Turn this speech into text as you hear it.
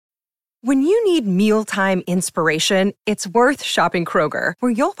When you need mealtime inspiration, it's worth shopping Kroger,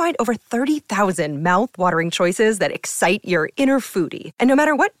 where you'll find over 30,000 mouth-watering choices that excite your inner foodie. And no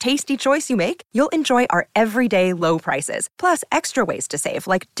matter what tasty choice you make, you'll enjoy our everyday low prices, plus extra ways to save,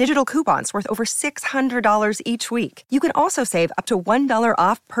 like digital coupons worth over $600 each week. You can also save up to $1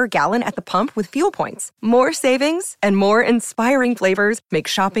 off per gallon at the pump with fuel points. More savings and more inspiring flavors make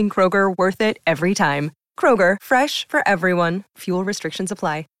shopping Kroger worth it every time. Kroger, fresh for everyone. Fuel restrictions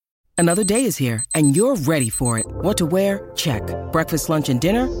apply. Another day is here, and you're ready for it. What to wear? Check. Breakfast, lunch, and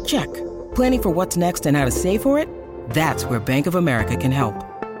dinner? Check. Planning for what's next and how to save for it? That's where Bank of America can help.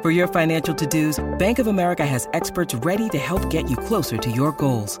 For your financial to-dos, Bank of America has experts ready to help get you closer to your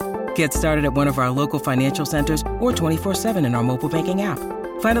goals. Get started at one of our local financial centers or 24/7 in our mobile banking app.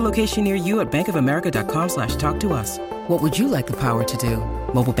 Find a location near you at bankofamerica.com/talktous. What would you like the power to do?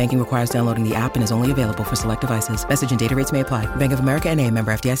 Mobile banking requires downloading the app and is only available for select devices. Message and data rates may apply. Bank of America N.A.,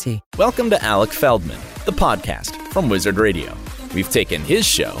 member FDIC. Welcome to Alec Feldman, the podcast from Wizard Radio. We've taken his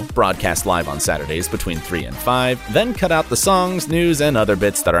show, broadcast live on Saturdays between 3 and 5, then cut out the songs, news, and other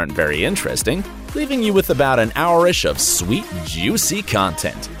bits that aren't very interesting, leaving you with about an hour-ish of sweet, juicy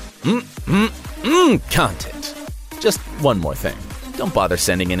content. Content. Just one more thing. Don't bother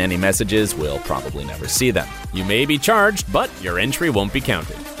sending in any messages, we'll probably never see them. You may be charged, but your entry won't be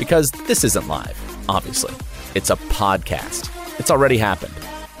counted. Because this isn't live, obviously. It's a podcast. It's already happened.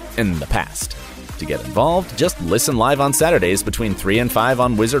 In the past. To get involved, just listen live on Saturdays between 3 and 5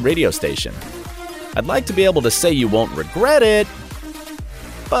 on Wizard Radio Station. I'd like to be able to say you won't regret it,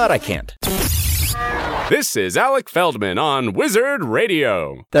 but I can't. This is Alec Feldman on Wizard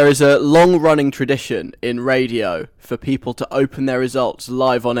Radio. There is a long-running tradition in radio for people to open their results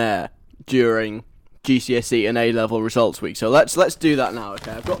live on air during GCSE and A-level results week. So let's do that now,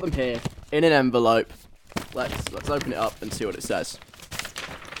 okay? I've got them here in an envelope. Let's open it up and see what it says.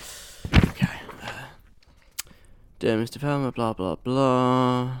 Okay. Dear Mr. Feldman, blah blah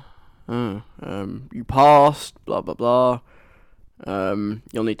blah. You passed, blah blah blah.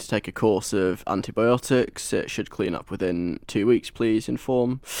 You'll need to take a course of antibiotics. It should clean up within 2 weeks, please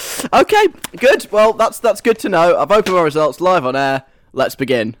inform. Okay, good. Well, that's good to know. I've opened my results live on air. Let's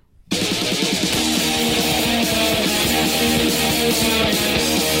begin.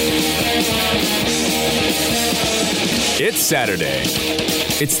 It's Saturday.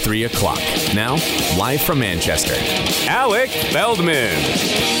 It's 3 o'clock. Now, live from Manchester, Alec Feldman.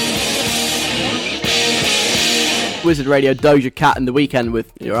 Wizard Radio, Doja Cat and The Weekend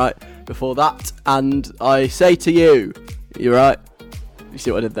with you, right? Before that, and I say to you, you're right. You see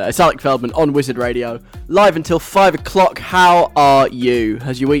what I did there? It's Alec Feldman on Wizard Radio, live until 5 o'clock. How are you?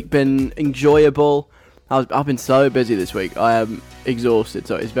 Has your week been enjoyable? I've been so busy this week. I am exhausted,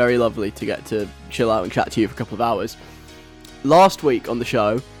 so it's very lovely to get to chill out and chat to you for a couple of hours. Last week on the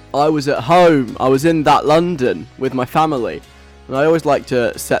show, I was at home. I was in that London with my family, and I always like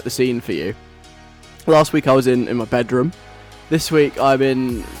to set the scene for you. Last week I was in my bedroom. This week I'm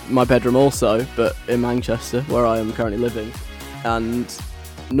in my bedroom also, but in Manchester, where I am currently living. And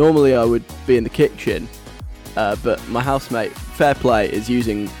normally I would be in the kitchen, but my housemate, fair play, is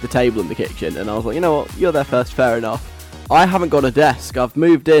using the table in the kitchen. And I was like, you know what, you're there first, fair enough. I haven't got a desk. I've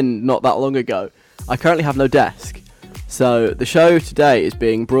moved in not that long ago. I currently have no desk. So the show today is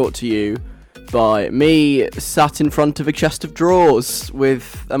being brought to you by me sat in front of a chest of drawers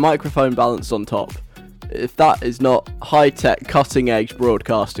with a microphone balanced on top. If that is not high-tech, cutting-edge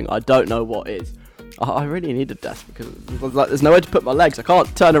broadcasting, I don't know what is. I really need a desk because there's nowhere to put my legs. I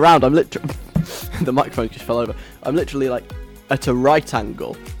can't turn around. I'm literally... the microphone just fell over. I'm literally at a right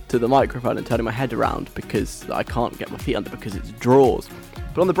angle to the microphone and turning my head around because I can't get my feet under because it's drawers.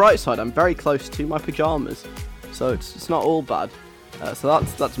 But on the bright side, I'm very close to my pyjamas, so it's not all bad. So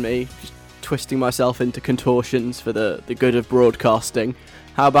that's me, just twisting myself into contortions for the good of broadcasting.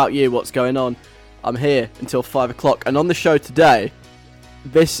 How about you? What's going on? I'm here until 5 o'clock, and on the show today,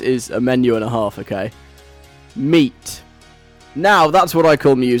 this is a menu and a half, okay? Meat. Now, that's what I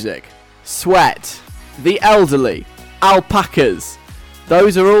call music. Sweat. The elderly. Alpacas.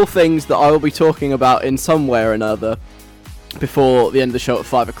 Those are all things that I will be talking about in some way or another before the end of the show at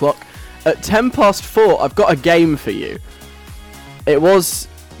 5 o'clock. At 4:10, I've got a game for you. It was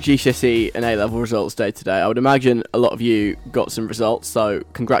GCSE and A-level results day today. I would imagine a lot of you got some results, so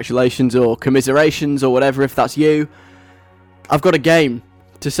congratulations or commiserations or whatever if that's you. I've got a game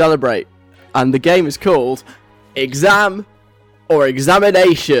to celebrate, and the game is called Exam or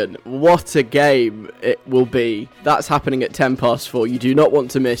Examination. What a game it will be. That's happening at 4:10. You do not want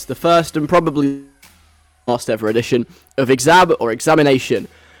to miss the first and probably last ever edition of Exam or Examination.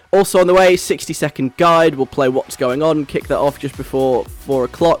 Also on the way, 60-second guide. We'll play What's Going On, kick that off just before 4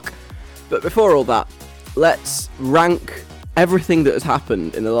 o'clock. But before all that, let's rank everything that has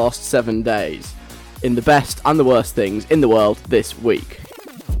happened in the last 7 days in the best and the worst things in the world this week.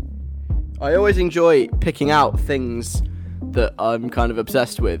 I always enjoy picking out things that I'm kind of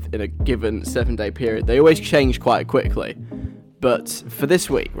obsessed with in a given 7-day period. They always change quite quickly. But for this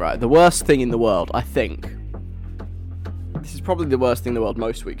week, right, the worst thing in the world, I think. This is probably the worst thing in the world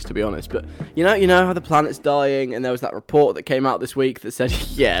most weeks, to be honest. But you know how the planet's dying, and there was that report that came out this week that said,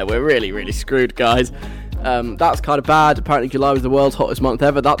 yeah, we're really, really screwed, guys. That's kind of bad. Apparently July was the world's hottest month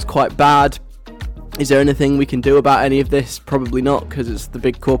ever. That's quite bad. Is there anything we can do about any of this? Probably not, because it's the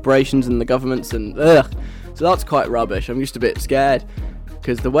big corporations and the governments and ugh. So that's quite rubbish. I'm just a bit scared,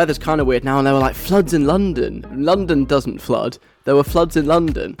 because the weather's kind of weird now, and there were like floods in London. London doesn't flood. There were floods in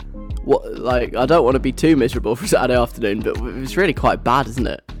London. What? Like, I don't want to be too miserable for Saturday afternoon, but it's really quite bad, isn't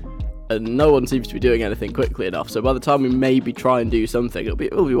it? And no one seems to be doing anything quickly enough. So by the time we maybe try and do something, it'll be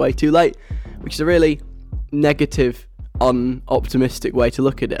way too late, which is a really negative, unoptimistic way to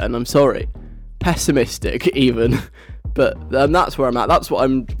look at it. And I'm sorry, pessimistic even. But that's where I'm at. That's what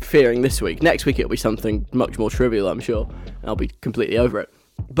I'm fearing this week. Next week it'll be something much more trivial, I'm sure, and I'll be completely over it.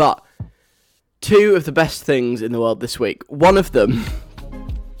 But two of the best things in the world this week. One of them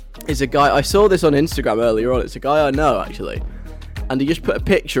is a guy, I saw this on Instagram earlier on. It's a guy I know, actually. And he just put a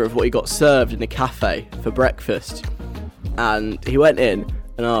picture of what he got served in a cafe for breakfast. And he went in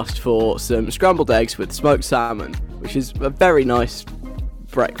and asked for some scrambled eggs with smoked salmon, which is a very nice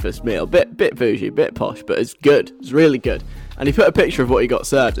breakfast meal. Bit bougie, bit posh, but it's good. It's really good. And he put a picture of what he got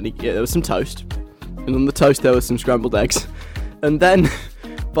served, and there was some toast. And on the toast there was some scrambled eggs. And then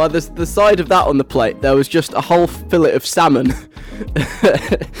by the side of that on the plate, there was just a whole fillet of salmon.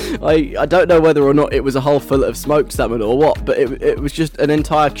 I don't know whether or not it was a whole fillet of smoked salmon or what, but it was just an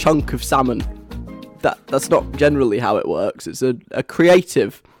entire chunk of salmon. That's not generally how it works. It's a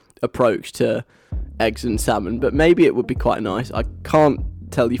creative approach to eggs and salmon, but maybe it would be quite nice. I can't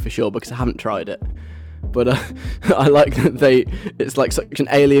tell you for sure because I haven't tried it. But I like that it's like such an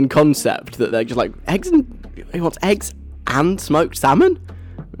alien concept that they're just like, he wants eggs and smoked salmon?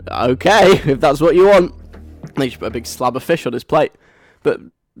 Okay, if that's what you want. They just put a big slab of fish on his plate, but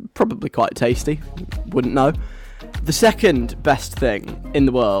probably quite tasty. Wouldn't know. The second best thing in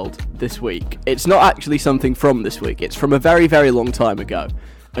the world this week, it's not actually something from this week. It's from a very, very long time ago,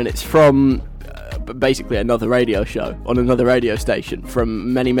 and it's from basically another radio show on another radio station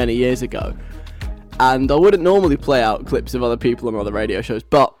from many, many years ago. And I wouldn't normally play out clips of other people on other radio shows,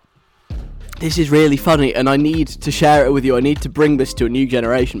 but this is really funny, and I need to share it with you. I need to bring this to a new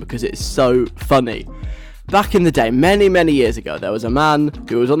generation because it's so funny. Back in the day, many, many years ago, there was a man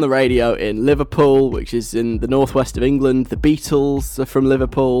who was on the radio in Liverpool, which is in the northwest of England. The Beatles are from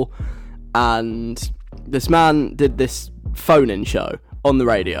Liverpool, and this man did this phone-in show on the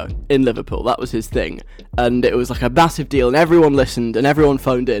radio in Liverpool. That was his thing, and it was like a massive deal, and everyone listened, and everyone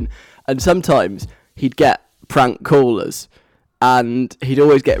phoned in, and sometimes he'd get prank callers, and he'd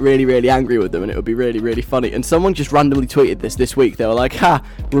always get really, really angry with them, and it would be really, really funny. And someone just randomly tweeted this week. They were like, ha,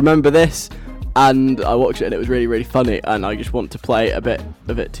 remember this? And I watched it, and it was really, really funny, and I just want to play a bit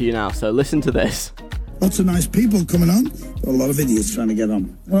of it to you now. So listen to this. Lots of nice people coming on. A lot of idiots trying to get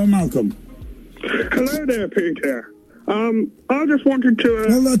on. Hello, Malcolm. Hello there, Peter. I just wanted to...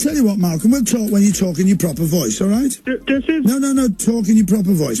 Well, I'll tell you what, Malcolm, we'll talk when you talk in your proper voice, all right? This is... No, talk in your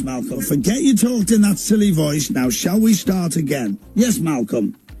proper voice, Malcolm. Forget you talked in that silly voice. Now, shall we start again? Yes,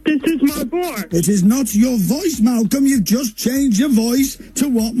 Malcolm. This is my voice. It is not your voice, Malcolm. You've just changed your voice to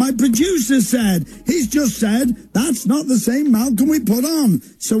what my producer said. He's just said, that's not the same Malcolm we put on.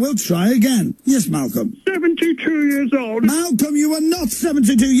 So we'll try again. Yes, Malcolm. 72 years old. Malcolm, you are not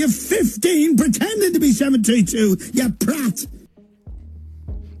 72. You're 15 pretending to be 72. You prat.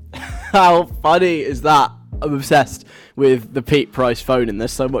 How funny is that? I'm obsessed with the Pete Price phone, and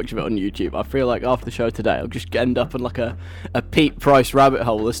there's so much of it on YouTube. I feel like after the show today, I'll just end up in like a Pete Price rabbit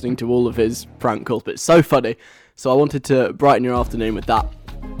hole listening to all of his prank calls. But it's so funny, so I wanted to brighten your afternoon with that.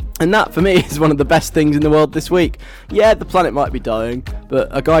 And that, for me, is one of the best things in the world this week. Yeah, the planet might be dying, but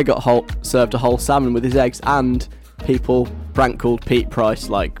a guy got served a whole salmon with his eggs, and people prank called Pete Price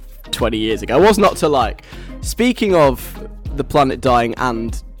like 20 years ago. What's not to like? Speaking of the planet dying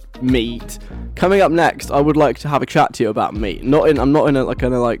and meat, coming up next, I would like to have a chat to you about meat. I'm not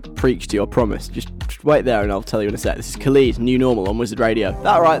gonna preach to you, I promise. Just wait there and I'll tell you in a sec. This is Khalid, New Normal on Wizard Radio.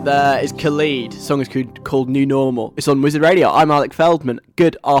 That right there is Khalid. The song is called New Normal. It's on Wizard Radio. I'm Alec Feldman.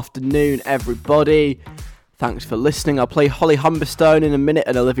 Good afternoon, everybody. Thanks for listening. I'll play Holly Humberstone in a minute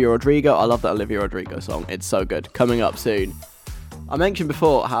and Olivia Rodrigo. I love that Olivia Rodrigo song. It's so good. Coming up soon. I mentioned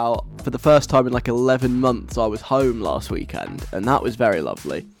before how for the first time in 11 months I was home last weekend, and that was very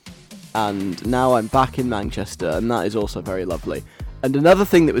lovely. and now I'm back in Manchester, and that is also very lovely. And another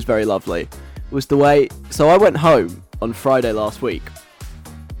thing that was very lovely was the way... So I went home on Friday last week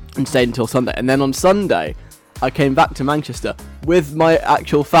and stayed until Sunday, and then on Sunday I came back to Manchester with my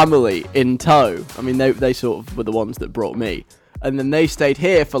actual family in tow. I mean, they sort of were the ones that brought me, and then they stayed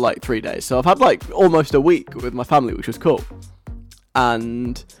here for like 3 days, so I've had like almost a week with my family, which was cool.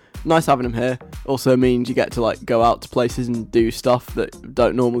 And nice having them here. Also means you get to like go out to places and do stuff that you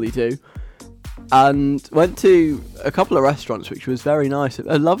don't normally do. And went to a couple of restaurants, which was very nice.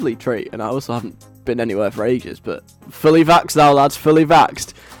 A lovely treat. And I also haven't been anywhere for ages, but fully vaxxed now, lads, fully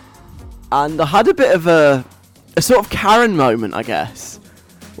vaxxed. And I had a bit of a sort of Karen moment, I guess,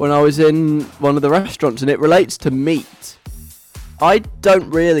 when I was in one of the restaurants, and it relates to meat. I don't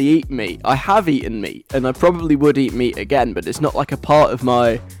really eat meat. I have eaten meat, and I probably would eat meat again, but it's not like a part of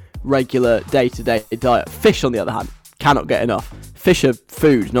my regular day-to-day diet. Fish, on the other hand, cannot get enough. Fish are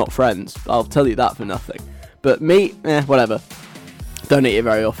food, not friends. I'll tell you that for nothing. But meat, whatever. Don't eat it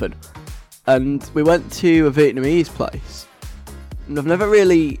very often. And we went to a Vietnamese place, and I've never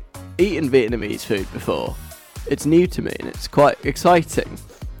really eaten Vietnamese food before. It's new to me, and it's quite exciting.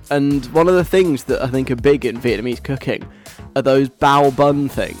 And one of the things that I think are big in Vietnamese cooking are those bao bun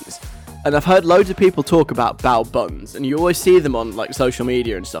things. And I've heard loads of people talk about bao buns, and you always see them on like social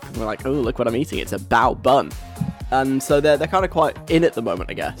media and stuff, and we're like, oh, look what I'm eating, it's a bao bun. And so they're kind of quite in at the moment,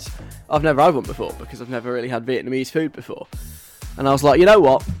 I guess. I've never had one before, because I've never really had Vietnamese food before. And I was like, you know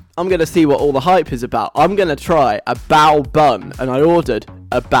what, I'm going to see what all the hype is about. I'm going to try a bao bun, and I ordered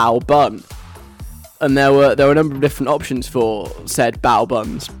a bao bun. And there were a number of different options for said bao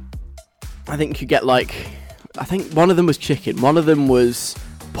buns. I think you get I think one of them was chicken, one of them was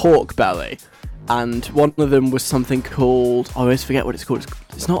pork belly, and one of them was something called, I always forget what it's called.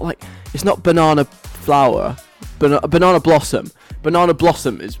 It's not banana flour, banana blossom. Banana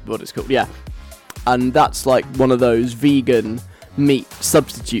blossom is what it's called, yeah. And that's like one of those vegan meat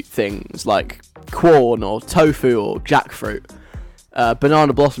substitute things, like corn or tofu or jackfruit.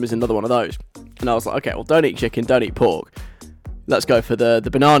 Banana blossom is another one of those. And I was like, okay, well, don't eat chicken, don't eat pork. Let's go for the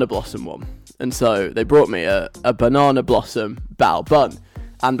banana blossom one. And so they brought me a banana blossom bao bun.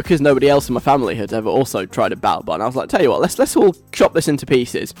 And because nobody else in my family had ever also tried a bao bun, I was like, tell you what, let's all chop this into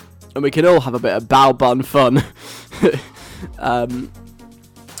pieces, and we can all have a bit of bao bun fun. And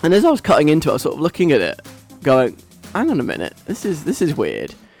as I was cutting into it, I was sort of looking at it, going, hang on a minute, this is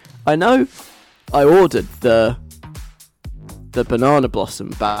weird. I know I ordered the banana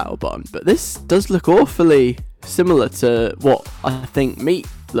blossom bao bun, but this does look awfully similar to what I think meat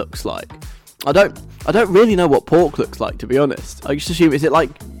looks like. I don't really know what pork looks like, to be honest. I just assume, is it like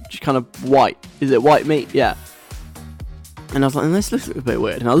just kind of white? Is it white meat? Yeah. And I was like, this looks a bit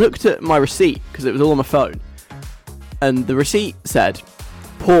weird. And I looked at my receipt, because it was all on my phone, and the receipt said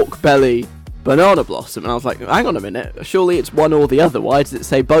pork belly banana blossom, and I was like, hang on a minute, surely it's one or the other. Why does it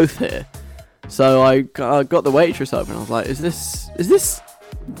say both here? So I got the waitress over, and I was like, is this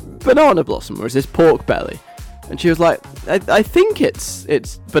banana blossom, or is this pork belly? And she was like, I think it's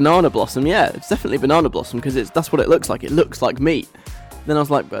banana blossom. Yeah, it's definitely banana blossom, because that's what it looks like. It looks like meat. Then I was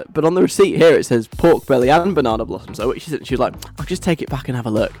like, but on the receipt here it says pork belly and banana blossom. So she was like, I'll just take it back and have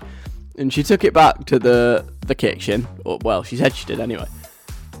a look. And she took it back to the kitchen, or well, she said she did anyway.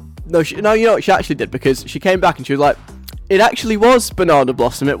 No, you know what she actually did, because she came back and she was like, it actually was banana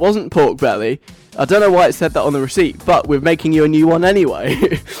blossom. It wasn't pork belly. I don't know why it said that on the receipt, but we're making you a new one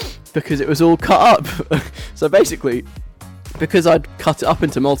anyway. Because it was all cut up. So basically, because I'd cut it up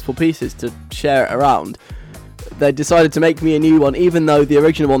into multiple pieces to share it around, they decided to make me a new one, even though the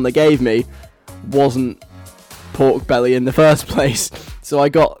original one they gave me wasn't pork belly in the first place. So I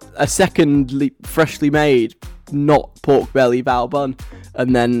got a second freshly made, not pork belly bao bun,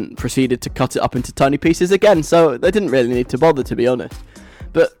 and then proceeded to cut it up into tiny pieces again. So they didn't really need to bother, to be honest.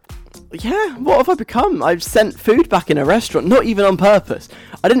 But yeah, what have I become? I've sent food back in a restaurant, not even on purpose.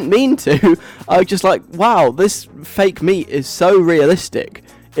 I didn't mean to. I was just like, wow, this fake meat is so realistic.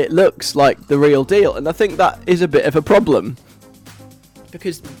 It looks like the real deal. And I think that is a bit of a problem,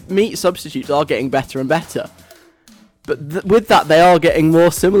 because meat substitutes are getting better and better. But with that, they are getting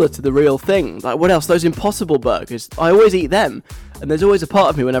more similar to the real thing. Like, what else? Those Impossible burgers. I always eat them. And there's always a part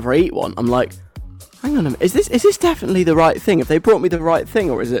of me whenever I eat one, I'm like, hang on a minute, is this definitely the right thing? Have they brought me the right thing,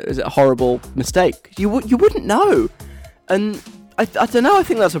 or is it a horrible mistake? You wouldn't know. And I don't know, I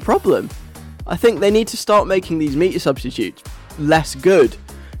think that's a problem. I think they need to start making these meat substitutes less good,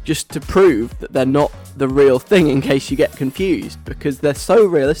 just to prove that they're not the real thing, in case you get confused, because they're so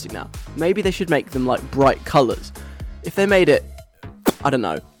realistic now. Maybe they should make them like bright colours. If they made it, I don't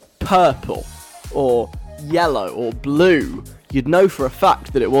know, purple or yellow or blue, you'd know for a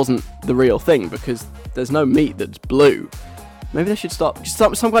fact that it wasn't the real thing because there's no meat that's blue. Maybe they should start just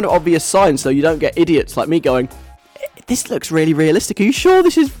some kind of obvious sign so you don't get idiots like me going, this looks really realistic, are you sure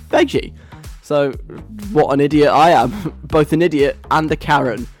this is veggie? So, what an idiot I am. Both an idiot and a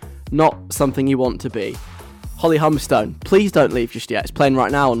Karen. Not something you want to be. Holly Humberstone, please don't leave just yet. It's playing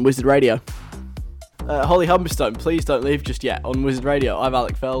right now on Wizard Radio. Holly Humberstone, please don't leave just yet on Wizard Radio. I'm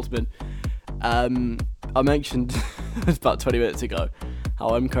Alec Feldman. I mentioned about 20 minutes ago how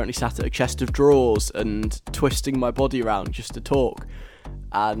I'm currently sat at a chest of drawers and twisting my body around just to talk.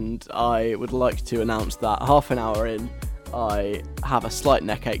 And I would like to announce that half an hour in, I have a slight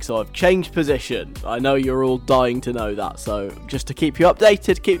neck ache, so I've changed position. I know you're all dying to know that, so just to keep you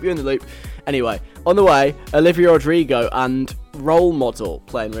updated, keep you in the loop. Anyway, on the way, Olivia Rodrigo and Role Model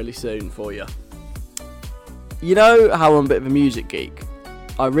playing really soon for you. You know how I'm a bit of a music geek?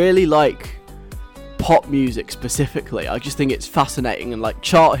 I really like pop music specifically. I just think it's fascinating, and like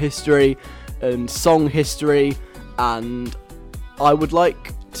chart history and song history, and I would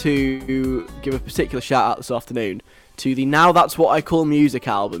like to give a particular shout out this afternoon to the Now That's What I Call Music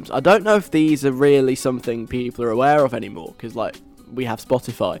albums. I don't know if these are really something people are aware of anymore, because like we have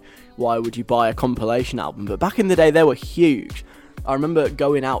Spotify, why would you buy a compilation album? But back in the day they were huge. I remember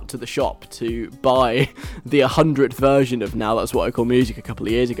going out to the shop to buy the 100th version of Now That's What I Call Music a couple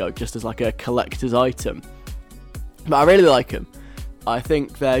of years ago, just as like a collector's item. But I really like them. I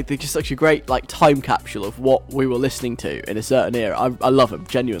think they're just such a great like time capsule of what we were listening to in a certain era. I love them,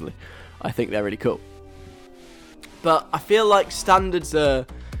 genuinely. I think they're really cool. But I feel like standards they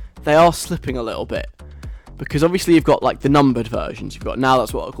are slipping a little bit. Because obviously you've got like the numbered versions. You've got Now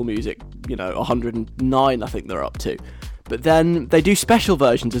That's What I Call Music, 109 I think they're up to. But then they do special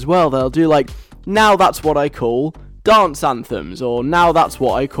versions as well. They'll do like, Now That's What I Call Dance Anthems, or Now That's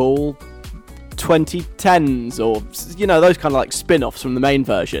What I Call 2010s, or, those kind of like spin-offs from the main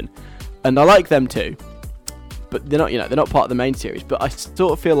version. And I like them too. But they're not, they're not part of the main series. But I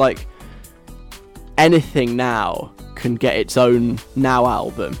sort of feel like anything now can get its own Now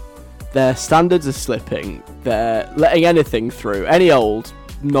album. Their standards are slipping. They're letting anything through, any old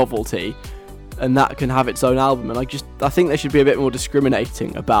novelty, and that can have its own album. And I think they should be a bit more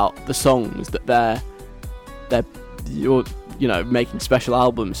discriminating about the songs that they're making special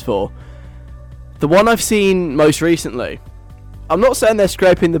albums for. The one I've seen most recently, I'm not saying they're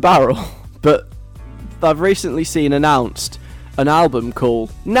scraping the barrel, but I've recently seen announced an album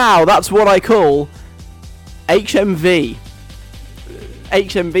called Now That's What I Call HMV.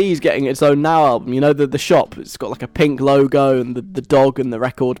 HMV is getting its own Now album. The shop, it's got like a pink logo and the dog and the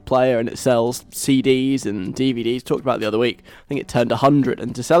record player, and it sells CDs and DVDs. Talked about it the other week. I think it turned 100,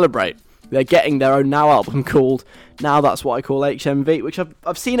 and to celebrate, they're getting their own Now album called Now That's What I Call HMV, which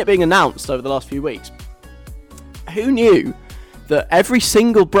I've seen it being announced over the last few weeks. Who knew that every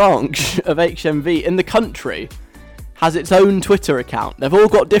single branch of HMV in the country has its own Twitter account? They've all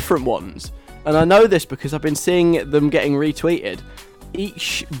got different ones, and I know this because I've been seeing them getting retweeted.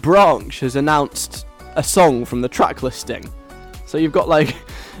 Each branch has announced a song from the track listing. So you've got like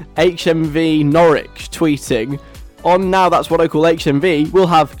HMV Norwich tweeting, on Now That's What I Call HMV, we'll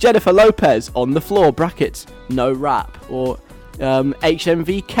have Jennifer Lopez on the floor, brackets, no rap. Or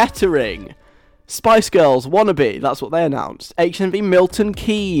HMV Kettering, Spice Girls Wannabe, that's what they announced. HMV Milton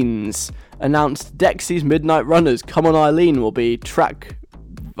Keynes announced Dexy's Midnight Runners, Come On Eileen will be track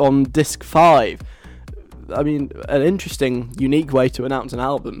on disc 5. I mean, an interesting, unique way to announce an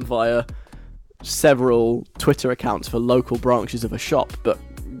album via several Twitter accounts for local branches of a shop, but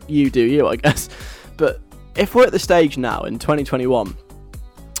you do you, I guess. But if we're at the stage now in 2021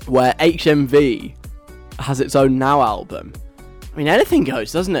 where HMV has its own Now album, I mean, anything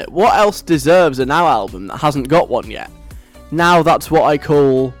goes, doesn't it? What else deserves a Now album that hasn't got one yet? Now That's What I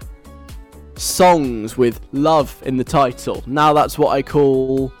Call songs with love in the title. Now That's What I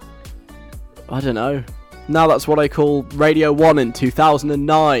Call, I don't know. Now That's What I Call Radio 1 in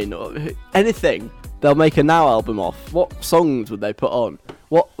 2009, or anything. They'll make a Now album off. What songs would they put on?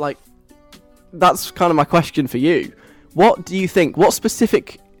 That's kind of my question for you. What do you think, what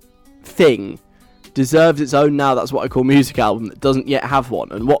specific thing deserves its own Now That's What I Call music album that doesn't yet have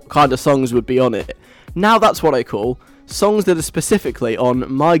one, and what kind of songs would be on it? Now That's What I Call songs that are specifically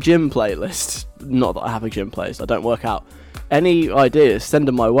on my gym playlist. Not that I have a gym playlist, I don't work out. Any ideas, send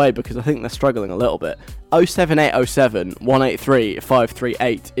them my way, because I think they're struggling a little bit. 07807 183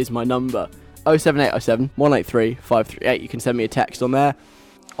 538 is my number. 07807 183 538. You can send me a text on there.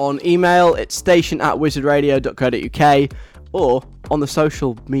 On email, it's station@wizardradio.co.uk, or on the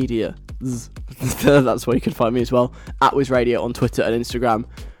social media. That's where you can find me as well. @WizRadio on Twitter and Instagram.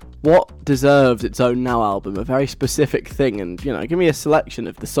 What deserves its own Now album? A very specific thing, and, give me a selection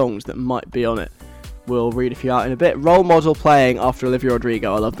of the songs that might be on it. We'll read a few out in a bit. Role Model playing after Olivia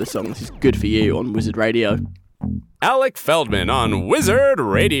Rodrigo. I love this song. This is Good For You on Wizard Radio. Alec Feldman on Wizard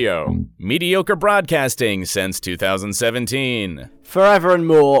Radio. Mediocre broadcasting since 2017. Forever and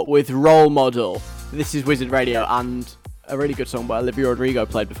More with Role Model. This is Wizard Radio, and a really good song by Olivia Rodrigo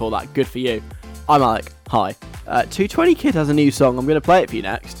played before that. Good For You. I'm Alec. Hi. 220 Kid has a new song. I'm going to play it for you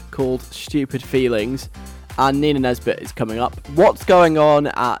next, called Stupid Feelings, and Nina Nesbitt is coming up. What's going on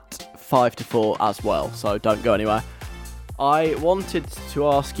at 5 to 4 as well, so don't go anywhere. I wanted to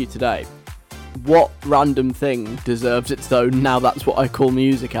ask you today, what random thing deserves its own Now That's What I Call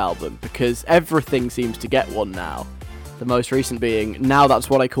Music album? Because everything seems to get one now. The most recent being Now That's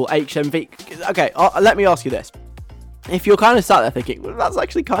What I Call HMV. Okay, let me ask you this. If you're kind of sat there thinking, well, that's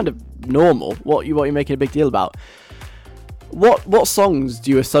actually kind of normal, what you're making a big deal about, what songs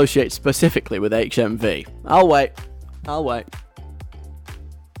do you associate specifically with HMV? I'll wait.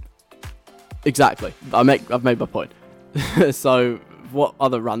 Exactly. I've made my point. So, what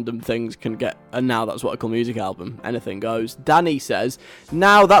other random things can get a Now That's What I Call Music album? Anything goes. Danny says,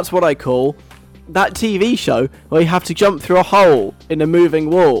 Now That's What I Call that TV show where you have to jump through a hole in a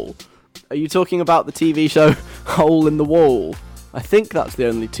moving wall. Are you talking about the TV show Hole in the Wall? I think that's the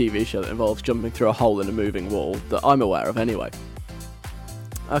only TV show that involves jumping through a hole in a moving wall that I'm aware of anyway.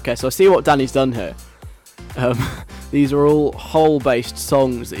 Okay, so I see what Danny's done here. These are all hole-based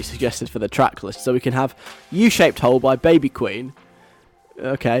songs that he suggested for the track list. So we can have U-Shaped Hole by Baby Queen.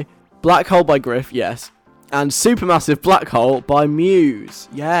 Okay. Black Hole by Griff, yes. And Supermassive Black Hole by Muse.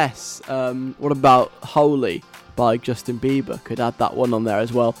 Yes. What about Holy by Justin Bieber? Could add that one on there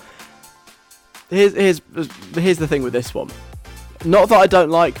as well. Here's the thing with this one. Not that I don't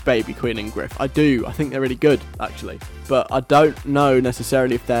like Baby Queen and Griff. I do. I think they're really good, actually. But I don't know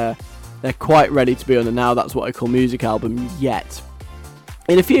necessarily if they're quite ready to be on the Now That's What I Call Music album yet.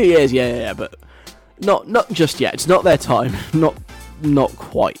 In a few years, yeah, but not just yet. It's not their time. Not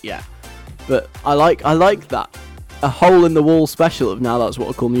quite yet. But I like that. A hole in the wall special of Now That's What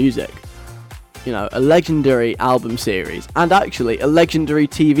I Call Music. A legendary album series, and actually a legendary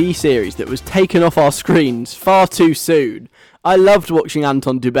TV series that was taken off our screens far too soon. I loved watching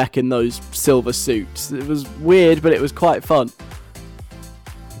Anton Dubek in those silver suits. It was weird, but it was quite fun.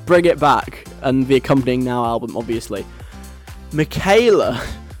 Bring it back, and the accompanying Now album, obviously. Michaela.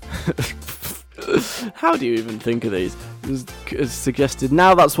 How do you even think of these? As suggested,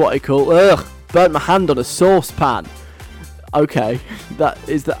 Now That's What I Call... burnt my hand on a saucepan. Okay, that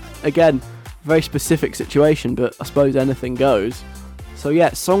again, very specific situation, but I suppose anything goes. So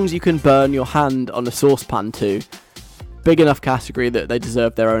yeah, songs you can burn your hand on a saucepan to. Big enough category that they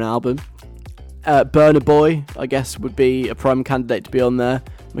deserve their own album. Burna Boy, I guess, would be a prime candidate to be on there.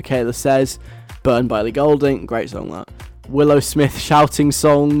 Michaela says. Burn by Ellie Goulding, great song that. Willow Smith shouting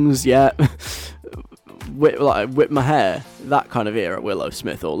songs, yeah. Whip My Hair, that kind of era, Willow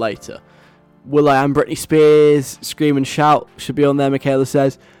Smith or later. will.i.am, Britney Spears, Scream and Shout should be on there, Michaela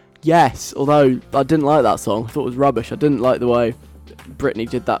says. Yes, although I didn't like that song. I thought it was rubbish. I didn't like the way Britney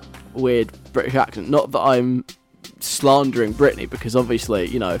did that weird British accent. Not that I'm slandering Britney, because obviously,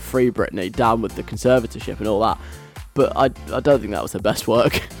 free Britney, down with the conservatorship and all that. But I don't think that was her best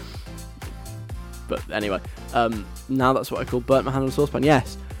work. But anyway, Now That's What I Call Burnt My Hand on a Saucepan.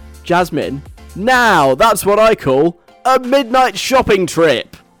 Yes. Jasmine, Now That's What I Call a Midnight Shopping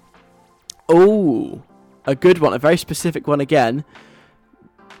Trip. Ooh, a good one. A very specific one again.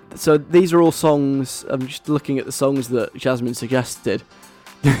 So these are all songs, I'm just looking at the songs that Jasmine suggested.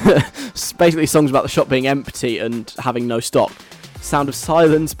 Basically songs about the shop being empty and having no stock. Sound of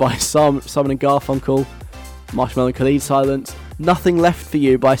Silence by Simon and Garfunkel. Marshmallow and Khalid, Silence. Nothing Left for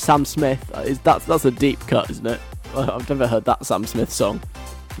You by Sam Smith. That's a deep cut, isn't it? I've never heard that Sam Smith song.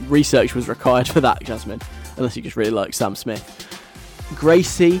 Research was required for that, Jasmine. Unless you just really like Sam Smith.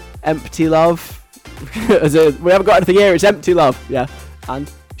 Gracie, Empty Love. We haven't got anything here, it's Empty Love. Yeah.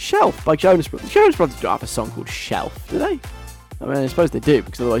 And Shelf by Jonas Brothers. The Jonas Brothers don't have a song called Shelf, do they? I mean, I suppose they do,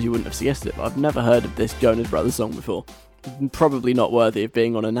 because otherwise you wouldn't have suggested it, but I've never heard of this Jonas Brothers song before. Probably not worthy of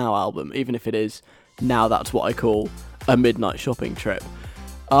being on a Now album, even if it is Now That's What I Call a Midnight Shopping Trip.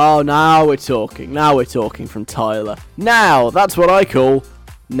 Oh, now we're talking from Tyler. Now That's What I Call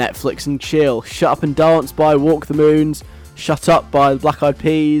Netflix and Chill. Shut Up and Dance by Walk the Moons. Shut Up by Black Eyed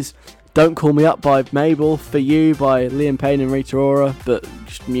Peas. Don't Call Me Up by Mabel. For You by Liam Payne and Rita Ora. But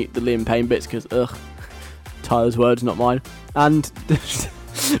just mute the Liam Payne bits because, Tyler's words, not mine. And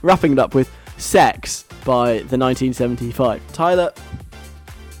wrapping it up with Sex by the 1975. Tyler,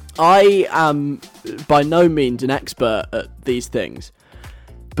 I am by no means an expert at these things.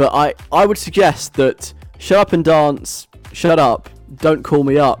 But I would suggest that Shut Up and Dance, Shut Up, Don't Call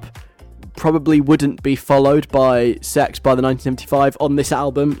Me Up probably wouldn't be followed by Sex by the 1975 on this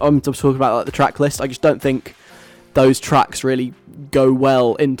album. I'm talking about like the track list. I just don't think those tracks really go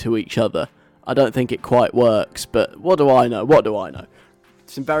well into each other. I don't think it quite works, but what do I know?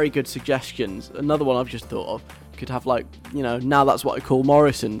 Some very good suggestions. Another one I've just thought of could have now that's what I call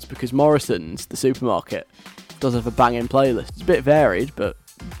Morrison's, because Morrison's, the supermarket, does have a banging playlist. It's a bit varied, but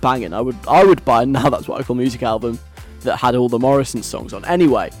banging. I would buy a Now That's What I Call Music album that had all the Morrison songs on.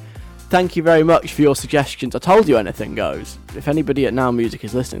 Anyway, thank you very much for your suggestions. I told you anything goes. If anybody at Now Music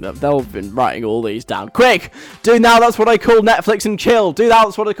is listening, they'll have been writing all these down. Quick! Do Now That's What I Call Netflix and Chill. Do Now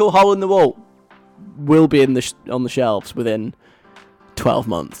That's What I Call Hole in the Wall. Will be on the shelves within 12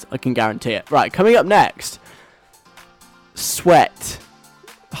 months. I can guarantee it. Right, coming up next, Sweat.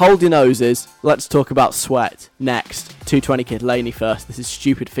 Hold your noses. Let's talk about Sweat next. 220 Kid, Laney first. This is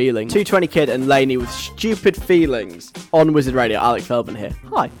Stupid Feelings. 220 Kid and Laney with Stupid Feelings on Wizard Radio. Alec Feldman here.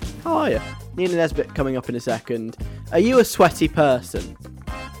 Hi, how are you? Nina Nesbitt coming up in a second. Are you a sweaty person?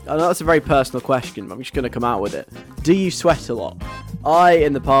 I know that's a very personal question, but I'm just going to come out with it. Do you sweat a lot? I,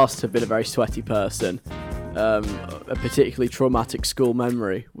 in the past, have been a very sweaty person. A particularly traumatic school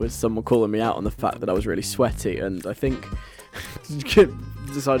memory was someone calling me out on the fact that I was really sweaty, and I think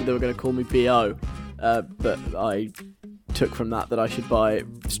decided they were going to call me BO, but I took from that I should buy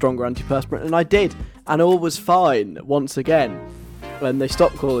stronger antiperspirant, and I did, and all was fine once again when they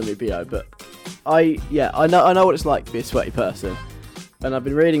stopped calling me BO. But I know what it's like to be a sweaty person, and I've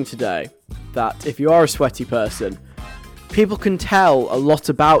been reading today that if you are a sweaty person, people can tell a lot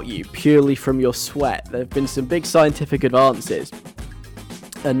about you purely from your sweat. There have been some big scientific advances,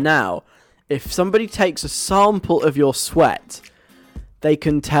 and now if somebody takes a sample of your sweat, they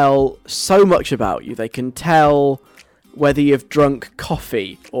can tell so much about you. They can tell whether you've drunk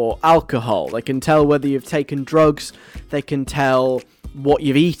coffee or alcohol. They can tell whether you've taken drugs. They can tell what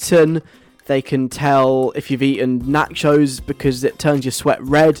you've eaten. They can tell if you've eaten nachos because it turns your sweat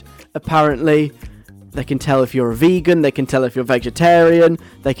red, apparently. They can tell if you're a vegan. They can tell if you're vegetarian.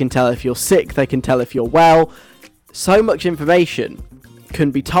 They can tell if you're sick. They can tell if you're well. So much information can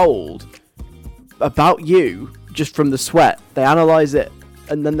be told about you just from the sweat. They analyse it,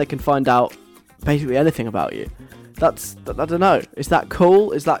 and then they can find out basically anything about you. I don't know. Is that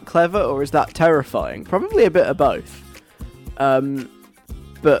cool? Is that clever? Or is that terrifying? Probably a bit of both.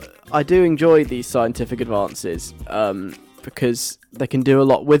 But I do enjoy these scientific advances because they can do a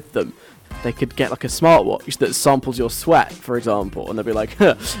lot with them. They could get like a smartwatch that samples your sweat, for example, and they'll be like,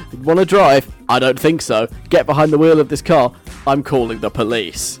 want to drive? I don't think so. Get behind the wheel of this car. I'm calling the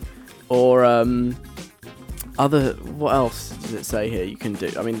police. Or what else does it say here you can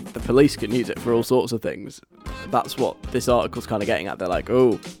do? I mean, the police can use it for all sorts of things. That's what this article's kind of getting at. They're like,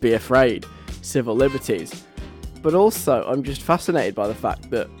 oh, be afraid, civil liberties. But also, I'm just fascinated by the fact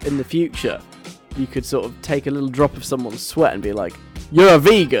that in the future, you could sort of take a little drop of someone's sweat and be like, you're a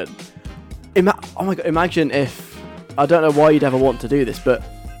vegan. Oh my god, imagine if, I don't know why you'd ever want to do this, but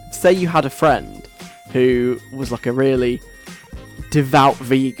say you had a friend who was like a really devout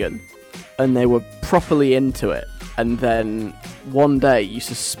vegan, and they were properly into it, and then one day you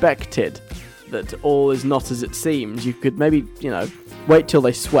suspected that all is not as it seems. You could maybe, wait till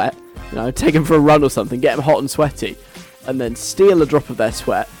they sweat, take them for a run or something, get them hot and sweaty, and then steal a drop of their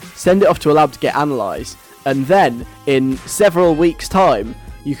sweat, send it off to a lab to get analysed, and then in several weeks' time,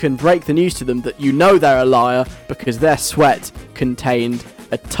 you can break the news to them that they're a liar because their sweat contained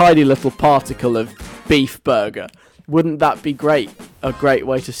a tiny little particle of beef burger. Wouldn't that be great? A great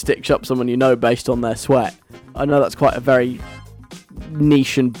way to stitch up someone based on their sweat. I know that's quite a very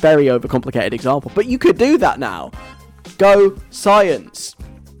niche and very overcomplicated example, but you could do that now. Go science.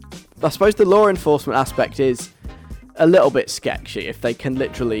 I suppose the law enforcement aspect is a little bit sketchy if they can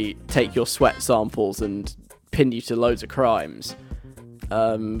literally take your sweat samples and pin you to loads of crimes.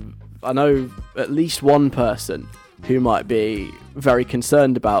 I know at least one person who might be very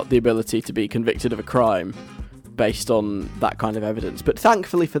concerned about the ability to be convicted of a crime based on that kind of evidence. But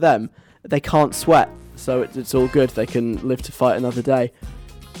thankfully for them, they can't sweat, so it's all good. They can live to fight another day.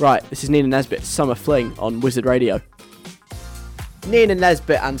 Right, this is Nina Nesbitt, Summer Fling on Wizard Radio. Nina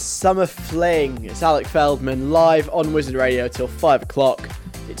Nesbitt and Summer Fling. It's Alec Feldman live on Wizard Radio till 5 o'clock.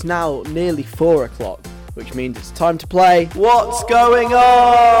 It's now nearly 4 o'clock, which means it's time to play What's Going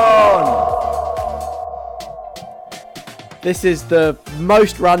On? This is the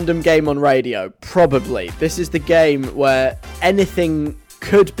most random game on radio, probably. This is the game where anything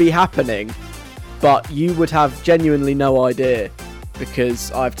could be happening, but you would have genuinely no idea,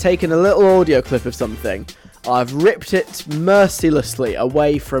 because I've taken a little audio clip of something, I've ripped it mercilessly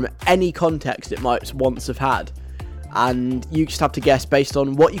away from any context it might once have had. And you just have to guess based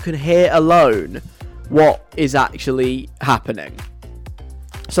on what you can hear alone what is actually happening.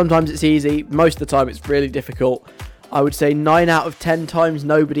 Sometimes it's easy, most of the time it's really difficult. I would say 9 out of 10 times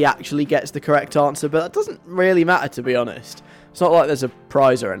nobody actually gets the correct answer, but that doesn't really matter, to be honest. It's not like there's a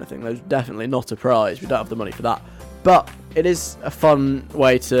prize or anything. There's definitely not a prize. We don't have the money for that. But it is a fun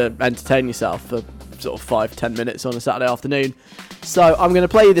way to entertain yourself for sort of 5-10 minutes on a Saturday afternoon. So I'm going to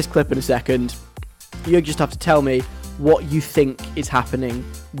play you this clip in a second. You just have to tell me what you think is happening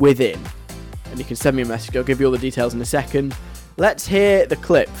within. And you can send me a message. I'll give you all the details in a second. Let's hear the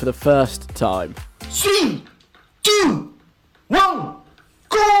clip for the first time. 3, 2, 1,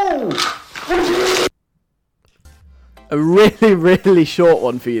 go! A really, really short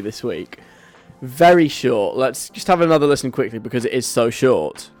one for you this week. Very short. Let's just have another listen quickly because it is so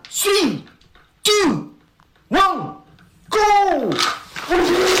short. 3, 2, 1, go!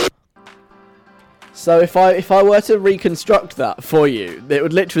 So if I were to reconstruct that for you, it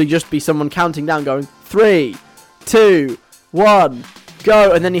would literally just be someone counting down going 3, 2, 1,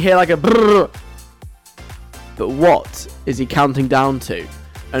 go, and then you hear like a brrr. But what is he counting down to?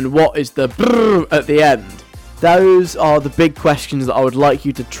 And what is the brrr at the end? Those are the big questions that I would like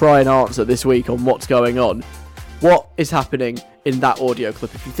you to try and answer this week on what's going on. What is happening in that audio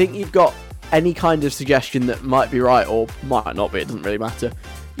clip? If you think you've got any kind of suggestion that might be right or might not be, it doesn't really matter,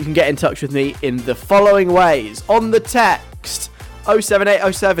 you can get in touch with me in the following ways. On the text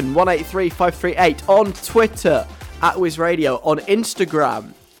 07807 183 538, on Twitter @WizRadio, on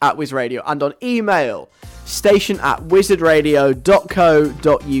Instagram @WizRadio, and on email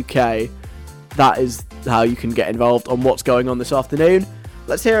station@wizardradio.co.uk. That is how you can get involved on what's going on this afternoon.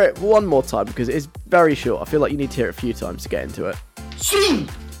 Let's hear it one more time because it is very short. I feel like you need to hear it a few times to get into it. 3,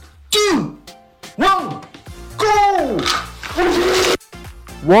 2, 1, go!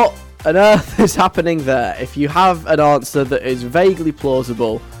 What on earth is happening there? If you have an answer that is vaguely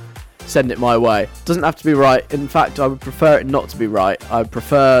plausible, send it my way. It doesn't have to be right. In fact, I would prefer it not to be right. I would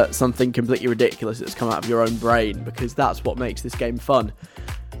prefer something completely ridiculous that's come out of your own brain because that's what makes this game fun.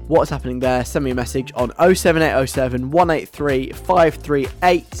 What is happening there? Send me a message on 07807 183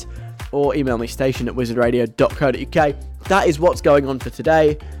 538 or email me station@wizardradio.co.uk. That is what's going on for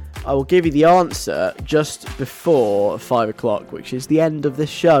today. I will give you the answer just before 5 o'clock, which is the end of this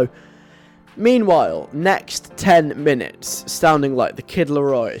show. Meanwhile, next 10 minutes, sounding like the Kid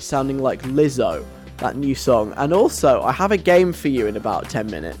Laroi, sounding like Lizzo, that new song. And also, I have a game for you in about 10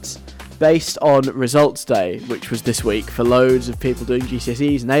 minutes, based on Results Day, which was this week for loads of people doing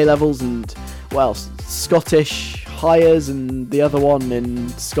GCSEs and A-levels and, well, Scottish Hires and the other one in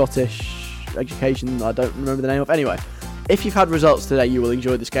Scottish Education, I don't remember the name of. Anyway, if you've had results today, you will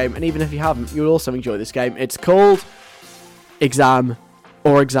enjoy this game, and even if you haven't, you will also enjoy this game. It's called Exam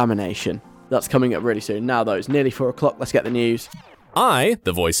or Examination. That's coming up really soon. Now though, it's nearly 4 o'clock, let's get the news. I,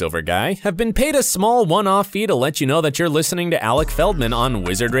 the voiceover guy, have been paid a small one-off fee to let you know that you're listening to Alec Feldman on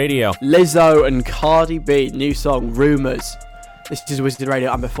Wizard Radio. Lizzo and Cardi B, new song, Rumours. This is Wizard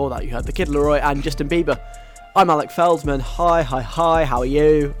Radio, and before that you heard the Kid Laroi and Justin Bieber. I'm Alec Feldman. Hi, how are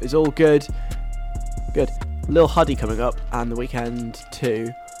you? Is all good? Good. Lil Huddy coming up, and the weekend too.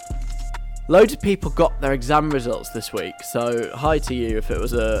 Loads of people got their exam results this week, so hi to you if it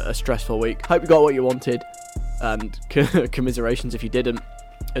was a stressful week. Hope you got what you wanted, and commiserations if you didn't.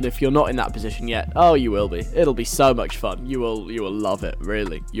 And if you're not in that position yet, oh, you will be. It'll be so much fun. You will love it,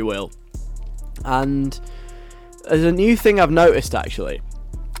 really. You will. And there's a new thing I've noticed, actually.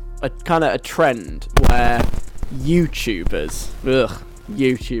 A trend where YouTubers,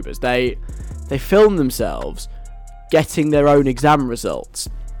 they film themselves getting their own exam results.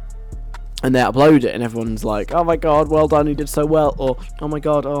 And they upload it, and everyone's like, oh my god, well done, you did so well, or oh my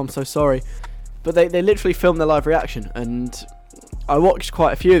god, oh I'm so sorry. But they literally film their live reaction, and I watched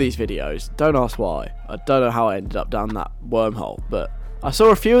quite a few of these videos. Don't ask why. I don't know how I ended up down that wormhole, but I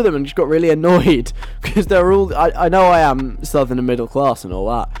saw a few of them and just got really annoyed, because they're all, I know I am southern and middle class and all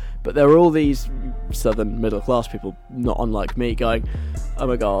that, but there were all these southern middle class people, not unlike me, going, oh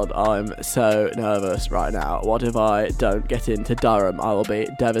my god, I'm so nervous right now. What if I don't get into Durham? I will be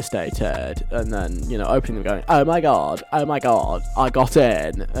devastated. And then, opening them going, oh my god, I got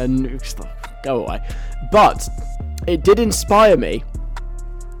in. And just go away. But it did inspire me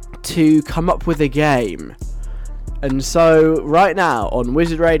to come up with a game. And so right now on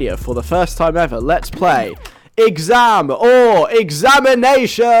Wizard Radio, for the first time ever, let's play Exam or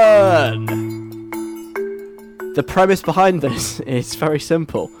Examination! The premise behind this is very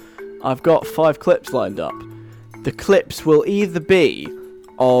simple. I've got 5 clips lined up. The clips will either be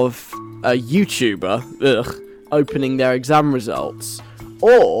of a YouTuber opening their exam results,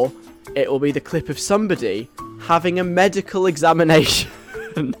 or it will be the clip of somebody having a medical examination.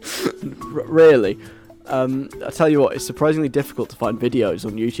 Really. I tell you what, it's surprisingly difficult to find videos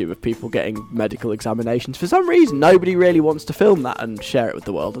on YouTube of people getting medical examinations. For some reason, nobody really wants to film that and share it with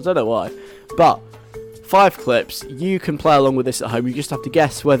the world. I don't know why. But 5 clips, you can play along with this at home. You just have to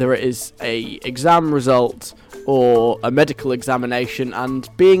guess whether it is a exam result or a medical examination. And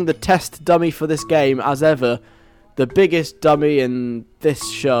being the test dummy for this game, as ever, the biggest dummy in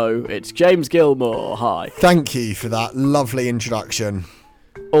this show, it's James Gilmore. Hi. Thank you for that lovely introduction.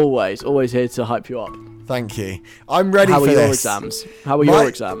 Always here to hype you up. Thank you. I'm ready for this. this. Your exams? How were your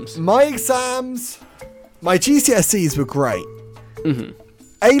exams? My exams, my GCSEs were great. Mm-hmm.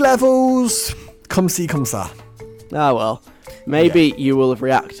 A-levels, comme ci, comme ça. Ah, well. Maybe you will have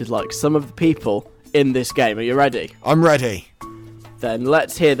reacted like some of the people in this game. Are you ready? I'm ready. Then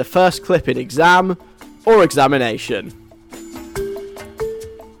let's hear the first clip in exam or examination.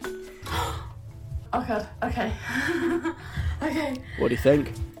 Oh god, okay. Okay. What do you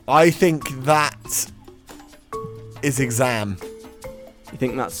think? I think that is exam. You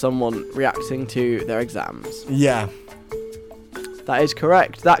think that's someone reacting to their exams? Yeah. That is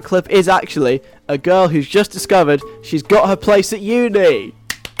correct. That clip is actually a girl who's just discovered she's got her place at uni.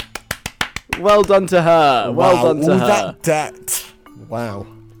 Well done to her. Well done to her. That debt. Wow.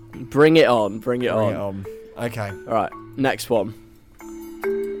 Bring it on. Bring it on. Okay. All right. Next one.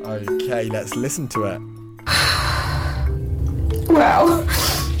 Okay, let's listen to it. Wow.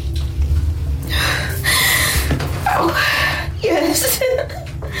 Oh, yes.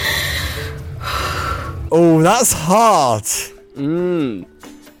 Oh, that's hard.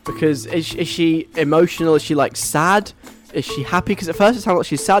 Because is she emotional? Is she like sad? Is she happy? Because at first it sounds like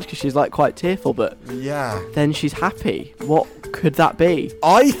she's sad because she's like quite tearful, but yeah, then she's happy. What could that be?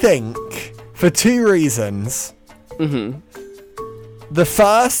 I think for 2 reasons. Mm-hmm. The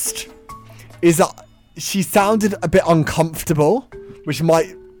first is that she sounded a bit uncomfortable, which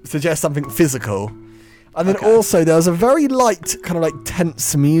might suggest something physical. And then also there was a very light, kind of like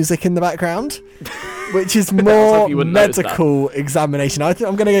tense music in the background, which is more medical examination. I think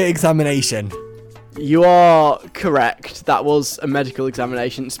I'm going to go examination. You are correct. That was a medical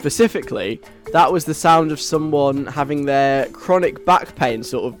examination. Specifically, that was the sound of someone having their chronic back pain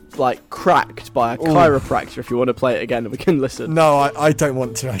sort of like cracked by a chiropractor. If you want to play it again, we can listen. No, I don't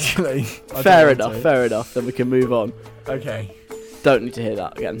want to actually. Fair enough. Then we can move on. Okay. Don't need to hear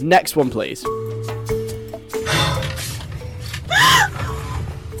that again. Next one, please.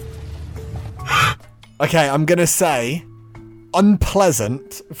 Okay, I'm going to say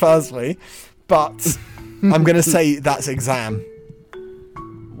unpleasant, firstly, but I'm going to say that's exam.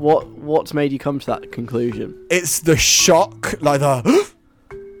 What's made you come to that conclusion? It's the shock, like the...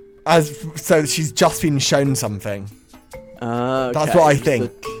 so she's just been shown something. Okay. That's what I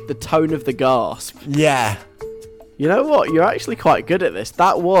think. The tone of the gasp. Yeah. You know what? You're actually quite good at this.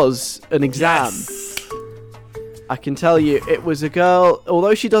 That was an exam. Yes. I can tell you, it was a girl,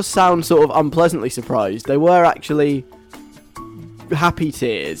 although she does sound sort of unpleasantly surprised, they were actually happy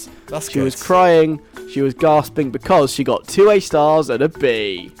tears. That's she good. was crying, she was gasping because she got 2 A stars and a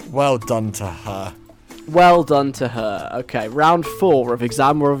B. Well done to her. Well done to her. Okay, round 4 of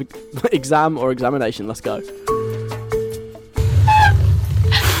exam or examination. Let's go.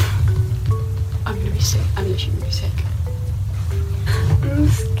 I'm gonna be sick. I'm literally gonna be sick. I'm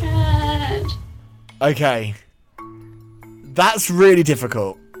scared. Okay. That's really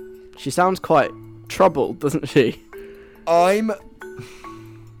difficult. She sounds quite troubled, doesn't she?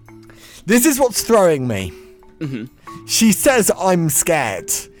 This is what's throwing me. Mm-hmm. She says I'm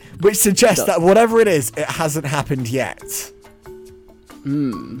scared, which suggests that whatever it is, it hasn't happened yet.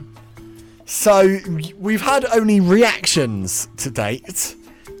 So we've had only reactions to date.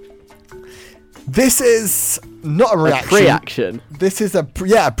 This is not a reaction. A pre-action. This is a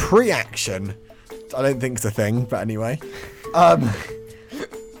pre-action. I don't think it's a thing, but anyway.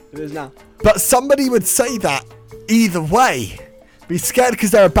 It is now. But somebody would say that either way. Be scared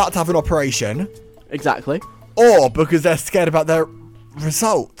because they're about to have an operation. Exactly. Or because they're scared about their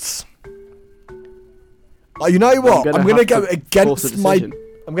results. You know what? I'm going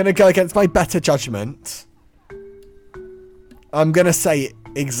to go against my better judgment. I'm going to say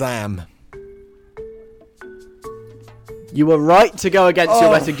exam. You were right to go against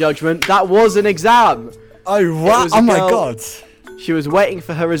your better judgment. That was an exam. Oh, wow. Oh, my God. She was waiting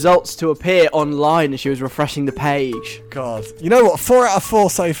for her results to appear online and she was refreshing the page. God. You know what? 4 out of 4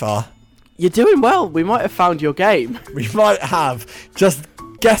 so far. You're doing well. We might have found your game. We might have. Just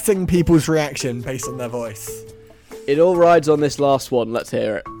guessing people's reaction based on their voice. It all rides on this last one. Let's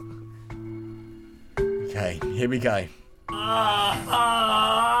hear it. Okay, here we go.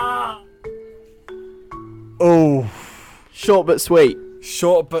 Oh. Short but sweet.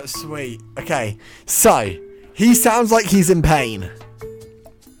 Short but sweet. Okay, so he sounds like he's in pain.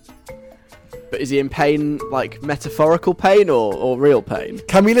 But is he in pain, like metaphorical pain or real pain?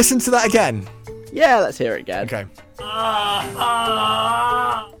 Can we listen to that again? Yeah, let's hear it again. Okay.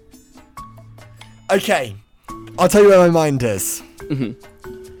 Okay, I'll tell you where my mind is.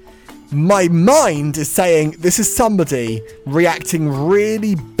 My mind is saying this is somebody reacting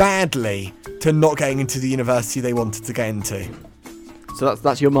really badly to not getting into the university they wanted to get into. So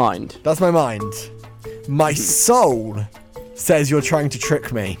that's your mind? That's my mind. My soul says you're trying to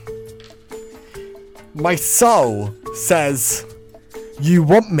trick me. My soul says you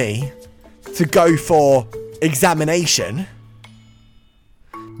want me to go for examination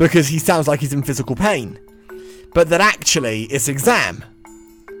because he sounds like he's in physical pain, but that actually it's exam.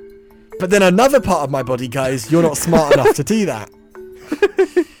 But then another part of my body goes, you're not smart enough to do that.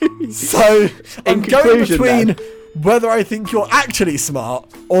 So I'm going between whether I think you're actually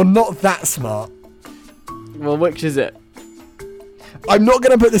smart or not that smart. Well, which is it? I'm not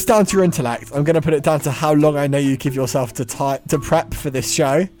going to put this down to your intellect. I'm going to put it down to how long I know you give yourself to prep for this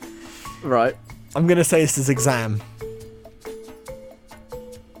show. Right. I'm going to say this is exam.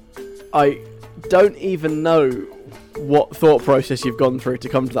 I don't even know what thought process you've gone through to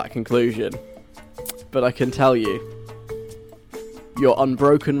come to that conclusion. But I can tell you, your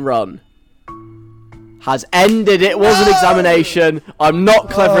unbroken run has ended. It was an examination. I'm not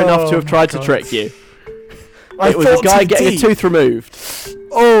clever enough to have tried to trick you. It was a guy getting a tooth removed.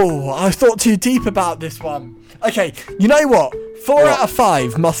 Oh, I thought too deep about this one. Okay, you know what? 4 out of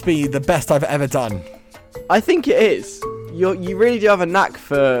 5 must be the best I've ever done. I think it is. You really do have a knack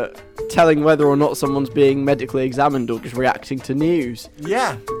for telling whether or not someone's being medically examined or just reacting to news.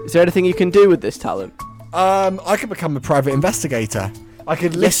 Yeah. Is there anything you can do with this talent? I could become a private investigator. I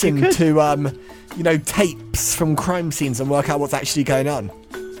could listen to, tapes from crime scenes and work out what's actually going on.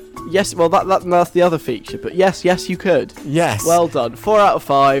 Yes, well, that's the other feature, but yes, you could. Yes. Well done. 4 out of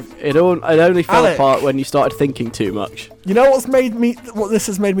 5. It only fell apart when you started thinking too much. You know what this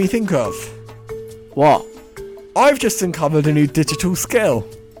has made me think of? What? I've just uncovered a new digital skill.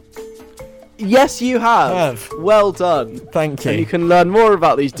 Yes, you have. Well done. Thank you. And you can learn more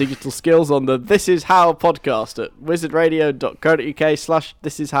about these digital skills on the This Is How podcast at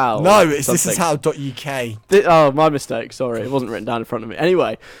wizardradio.co.uk/thisishow. No, it's thisishow.uk. Oh, my mistake. Sorry, it wasn't written down in front of me.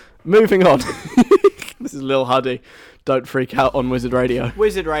 Anyway, moving on. This is Lil Huddy. Don't freak out on Wizard Radio.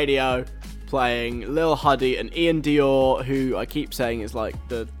 Wizard Radio playing Lil Huddy and Ian Dior, who I keep saying is like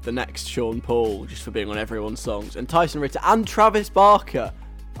the next Sean Paul, just for being on everyone's songs, and Tyson Ritter and Travis Barker.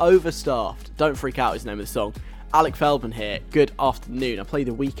 Overstaffed. Don't freak out is the name of the song. Alec Feldman here. Good afternoon. I'll play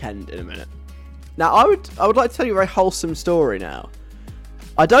The Weeknd in a minute. Now, I would like to tell you a very wholesome story now.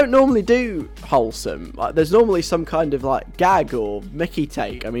 I don't normally do wholesome. There's normally some kind of like gag or Mickey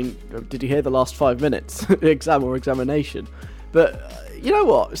take. I mean, did you hear the last 5 minutes? Exam or examination. But you know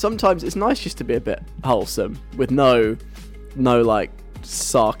what? Sometimes it's nice just to be a bit wholesome with no like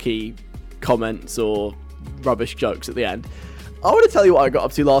sarky comments or rubbish jokes at the end. I want to tell you what I got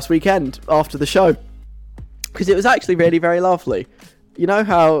up to last weekend after the show, because it was actually really, very lovely. You know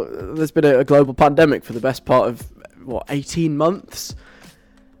how there's been a global pandemic for the best part of, 18 months?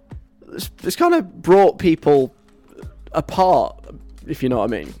 It's kind of brought people apart, if you know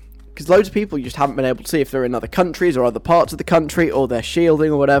what I mean. Because loads of people you just haven't been able to see if they're in other countries or other parts of the country, or they're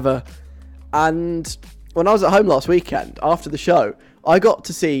shielding or whatever. And when I was at home last weekend, after the show, I got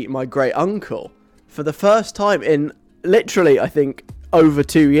to see my great uncle for the first time in literally, I think, over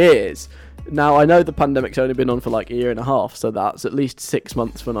 2 years. Now, I know the pandemic's only been on for like a year and a half, so that's at least 6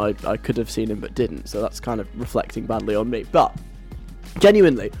 months when I could have seen him but didn't, so that's kind of reflecting badly on me. But,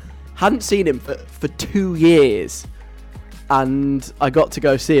 genuinely, hadn't seen him for 2 years, and I got to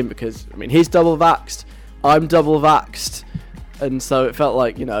go see him because, I mean, he's double vaxxed, I'm double vaxxed, and so it felt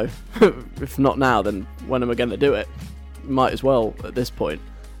like, if not now, then when am I going to do it? Might as well at this point.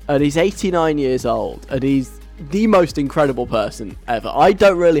 And he's 89 years old, and he's the most incredible person ever. I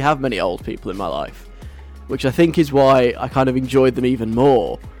don't really have many old people in my life, which I think is why I kind of enjoyed them even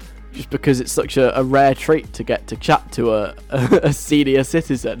more, just because it's such a rare treat to get to chat to a senior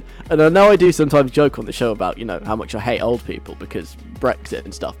citizen. And I know I do sometimes joke on the show about, how much I hate old people because Brexit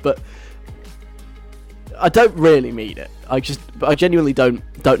and stuff, but I don't really mean it. I genuinely don't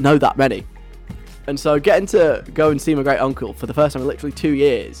know that many. And so getting to go and see my great uncle for the first time in literally 2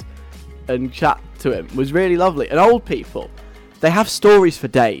 years and chat to him was really lovely. And old people, they have stories for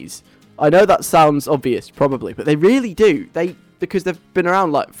days. I know that sounds obvious, probably, but they really do. Because they've been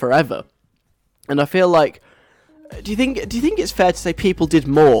around like forever. And I feel like, do you think it's fair to say people did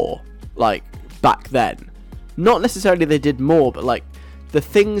more, like, back then? Not necessarily they did more, but, like, the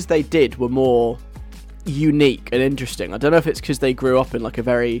things they did were more unique and interesting. I don't know if it's because they grew up in, like, a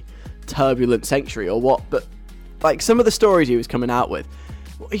very turbulent century or what, but, like, some of the stories he was coming out with,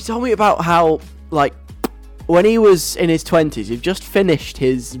 he told me about how, like, when he was in his 20s, he'd just finished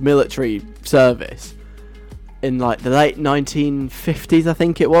his military service in, like, the late 1950s, I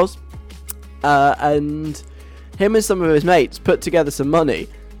think it was. And him and some of his mates put together some money,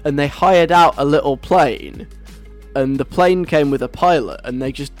 and they hired out a little plane, and the plane came with a pilot, and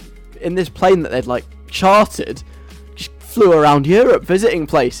they just, in this plane that they'd, like, chartered, just flew around Europe visiting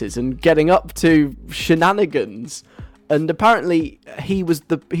places and getting up to shenanigans. And apparently he was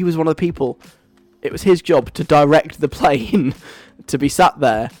one of the people, it was his job to direct the plane to be sat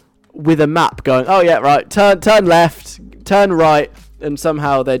there with a map going, oh yeah, right, turn left, turn right, and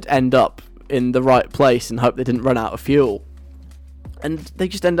somehow they'd end up in the right place and hope they didn't run out of fuel. And they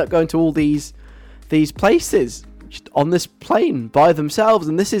just end up going to all these places just on this plane by themselves.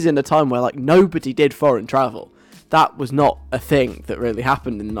 And this is in a time where, like, nobody did foreign travel. That was not a thing that really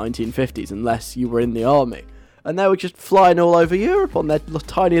happened in the 1950s unless you were in the army. And they were just flying all over Europe on their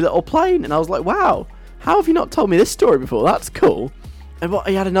tiny little plane. And I was like, wow, how have you not told me this story before? That's cool. And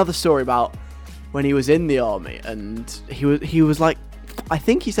he had another story about when he was in the army, and he was like, I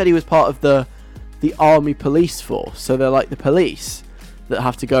think he said he was part of the army police force. So they're like the police that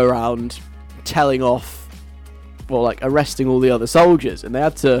have to go around telling off, or like arresting all the other soldiers. And they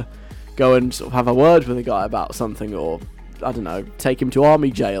had to go and sort of have a word with a guy about something, or I don't know, take him to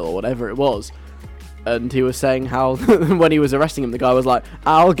army jail or whatever it was. And he was saying how when he was arresting him, the guy was like,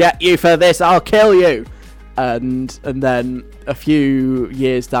 I'll get you for this, I'll kill you. And then a few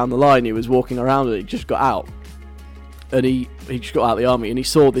years down the line, he was walking around and he just got out. And he just got out of the army, and he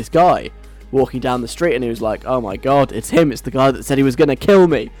saw this guy walking down the street, and he was like, oh my god, it's him, it's the guy that said he was going to kill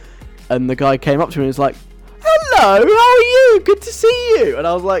me. And the guy came up to him and was like, hello, how are you? Good to see you. And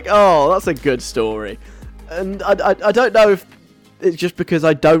I was like, oh, that's a good story. And I don't know if it's just because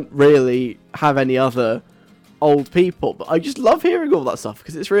I don't really have any other old people, but I just love hearing all that stuff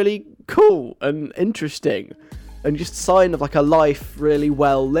because it's really cool and interesting and just a sign of like a life really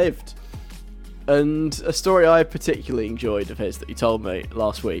well lived. And a story I particularly enjoyed of his that he told me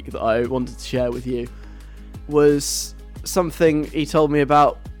last week that I wanted to share with you was something he told me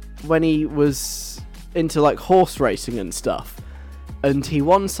about when he was into like horse racing and stuff, and he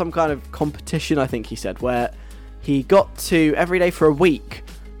won some kind of competition, I think he said, where he got to every day for a week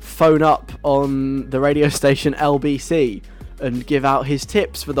phone up on the radio station LBC and give out his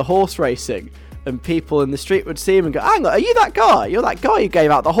tips for the horse racing, and people in the street would see him and go, hang on, are you that guy? You're that guy who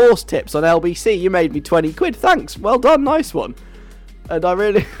gave out the horse tips on LBC. You made me 20 quid. Thanks. Well done. Nice one. And I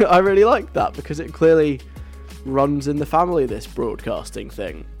really like that because it clearly runs in the family, this broadcasting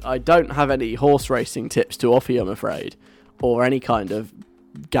thing. I don't have any horse racing tips to offer you, I'm afraid, or any kind of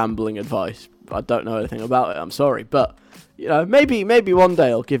gambling advice. I don't know anything about it, I'm sorry, but you know, maybe one day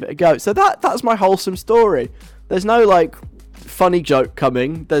I'll give it a go. So that's my wholesome story. There's no like funny joke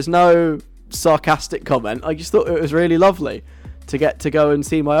coming, there's no sarcastic comment. I just thought it was really lovely to get to go and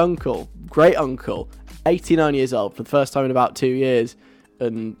see my uncle, great uncle, 89 years old for the first time in about 2 years,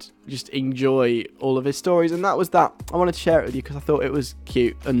 and just enjoy all of his stories. And that was that. I wanted to share it with you because I thought it was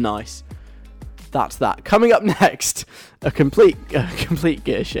cute and nice. That's that. Coming up next, a complete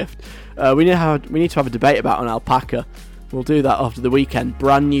gear shift. We need to have a debate about an alpaca. We'll do that after The Weeknd.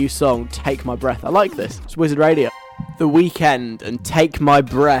 Brand new song, Take My Breath. I like this. It's Wizard Radio. The Weeknd and Take My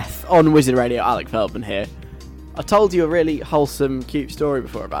Breath on Wizard Radio. Alec Feldman here. I told you a really wholesome, cute story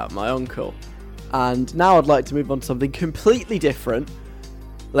before about my uncle, and now I'd like to move on to something completely different.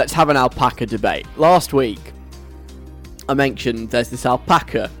 Let's have an alpaca debate. Last week, I mentioned there's this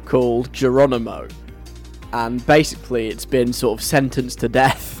alpaca called Geronimo, and basically it's been sort of sentenced to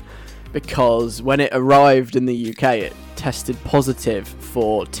death because when it arrived in the UK, it tested positive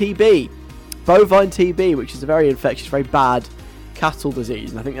for TB, bovine TB, which is a very infectious, very bad cattle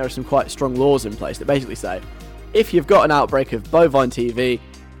disease. And I think there are some quite strong laws in place that basically say if you've got an outbreak of bovine TB,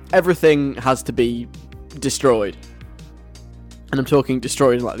 everything has to be destroyed. And I'm talking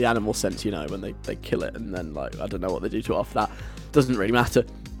destroyed in like the animal sense, you know, when they kill it and then like I don't know what they do to it after that. Doesn't really matter.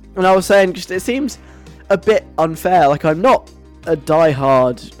 And I was saying, just it seems a bit unfair. Like, I'm not a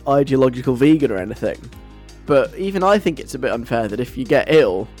die-hard ideological vegan or anything, but even I think it's a bit unfair that if you get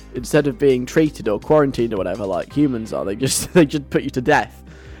ill, instead of being treated or quarantined or whatever like humans are, they just put you to death.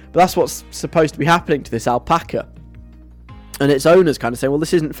 But that's what's supposed to be happening to this alpaca. And its owners kind of saying, well,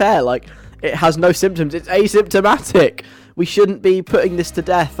 this isn't fair. Like, It has no symptoms. It's asymptomatic. We shouldn't be putting this to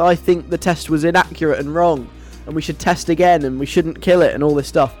death. I think the test was inaccurate and wrong, and we should test again, and we shouldn't kill it and all this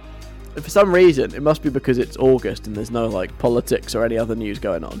stuff. And for some reason, it must be because it's August and there's no like politics or any other news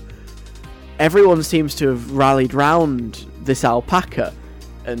going on, everyone seems to have rallied round this alpaca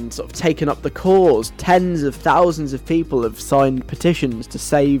and sort of taken up the cause. Tens of thousands of people have signed petitions to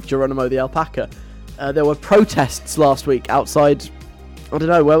save Geronimo the alpaca. There were protests last week outside, I don't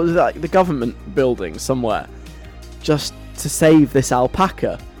know, where was it, like the government building somewhere, just to save this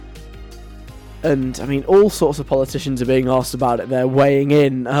alpaca. And, I mean, all sorts of politicians are being asked about it. They're weighing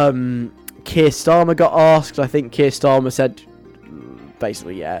in. Keir Starmer got asked. I think Keir Starmer said,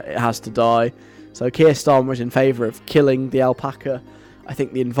 basically, yeah, it has to die. So Keir Starmer was in favour of killing the alpaca. I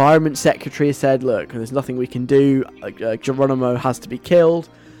think the Environment Secretary said, look, there's nothing we can do. Geronimo has to be killed.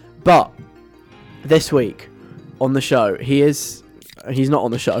 But this week on the show, he's not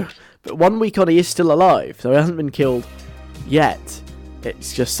on the show, but 1 week on he is still alive, so he hasn't been killed yet.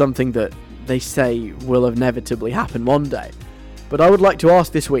 It's just something that they say will inevitably happen one day. But I would like to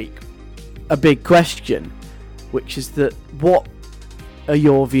ask this week a big question, which is that what are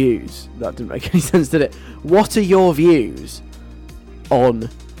your views? That didn't make any sense, did it? What are your views on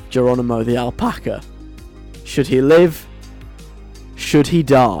Geronimo the alpaca? Should he live? Should he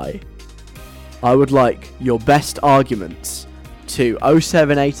die? I would like your best arguments to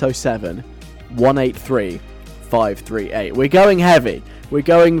 07807 183 538. We're going heavy. We're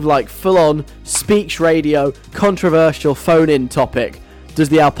going like full-on speech radio, controversial phone-in topic. Does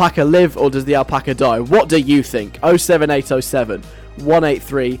the alpaca live or does the alpaca die? What do you think? 07807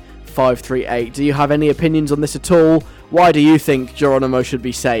 183 538. Do you have any opinions on this at all? Why do you think Geronimo should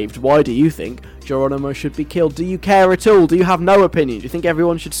be saved? Why do you think Geronimo should be killed? Do you care at all? Do you have no opinion? Do you think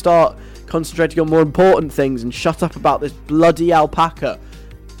everyone should start concentrating on more important things and shut up about this bloody alpaca?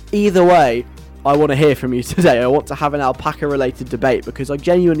 Either way, I want to hear from you today. I want to have an alpaca related debate because I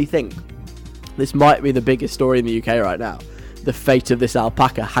genuinely think this might be the biggest story in the UK right now. The fate of this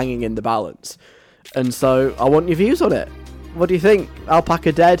alpaca hanging in the balance. And so I want your views on it. What do you think?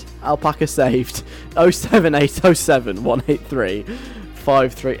 Alpaca dead? Alpaca saved? 07807 183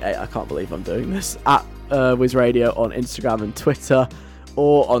 538. I can't believe I'm doing this. At Wiz Radio on Instagram and Twitter,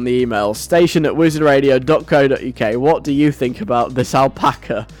 or on the email station@wizardradio.co.uk. What do you think about this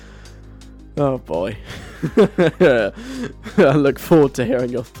alpaca? Oh boy. I look forward to hearing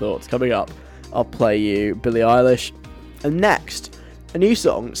your thoughts. Coming up, I'll play you Billie Eilish. And next, a new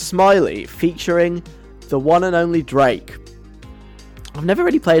song, Smiley, featuring the one and only Drake. I've never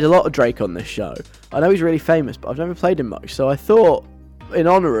really played a lot of Drake on this show. I know he's really famous, but I've never played him much. So I thought, in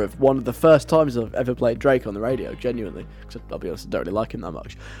honour of one of the first times I've ever played Drake on the radio, genuinely, because I'll be honest, I don't really like him that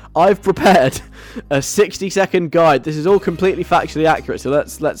much, I've prepared a 60-second guide. This is all completely factually accurate, so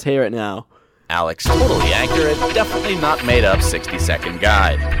let's hear it now. Alex, totally accurate, definitely not made up 60-second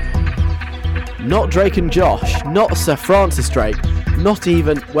guide. Not Drake and Josh, not Sir Francis Drake, not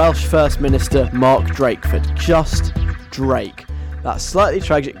even Welsh First Minister Mark Drakeford, just Drake. That slightly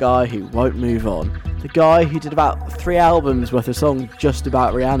tragic guy who won't move on. The guy who did about 3 albums worth of songs just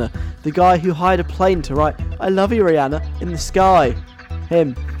about Rihanna. The guy who hired a plane to write "I love you, Rihanna" in the sky.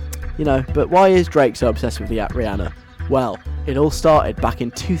 Him. You know, but why is Drake so obsessed with Rihanna? Well, it all started back in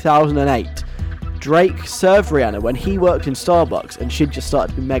 2008. Drake served Rihanna when he worked in Starbucks and she'd just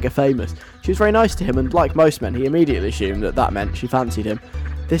started to be mega famous. She was very nice to him, and like most men, he immediately assumed that meant she fancied him.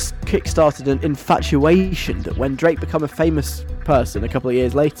 This kick-started an infatuation that when Drake became a famous person a couple of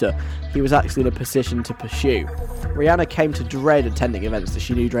years later, he was actually in a position to pursue. Rihanna came to dread attending events that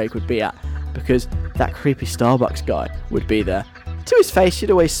she knew Drake would be at, because that creepy Starbucks guy would be there. To his face,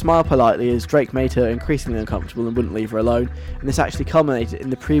 she'd always smile politely as Drake made her increasingly uncomfortable and wouldn't leave her alone, and this actually culminated in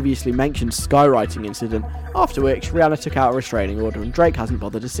the previously mentioned skywriting incident, after which Rihanna took out a restraining order and Drake hasn't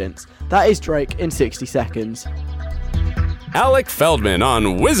bothered her since. That is Drake in 60 seconds. Alec Feldman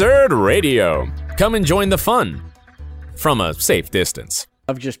on Wizard Radio. Come and join the fun from a safe distance.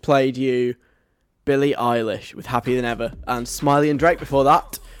 I've just played you Billie Eilish with Happier Than Ever and Smiley and Drake before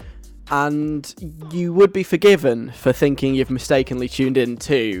that. And you would be forgiven for thinking you've mistakenly tuned in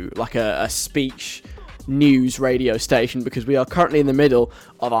to like a speech news radio station, because we are currently in the middle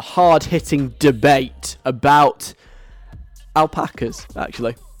of a hard-hitting debate about alpacas,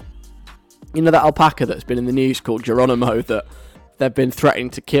 actually. You know that alpaca that's been in the news called Geronimo that they've been threatening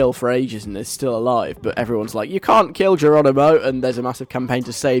to kill for ages and is still alive, but everyone's like, you can't kill Geronimo, and there's a massive campaign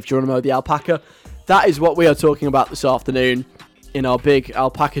to save Geronimo the alpaca. That is what we are talking about this afternoon in our big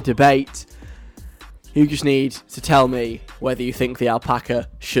alpaca debate. You just need to tell me whether you think the alpaca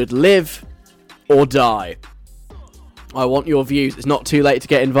should live or die. I want your views. It's not too late to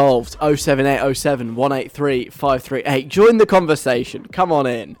get involved. 07807 183 538. Join the conversation. Come on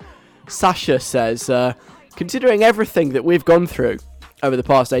in. Sasha says, considering everything that we've gone through over the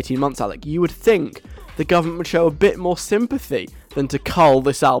past 18 months, Alec, you would think the government would show a bit more sympathy than to cull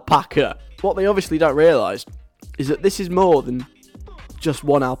this alpaca. What they obviously don't realise is that this is more than just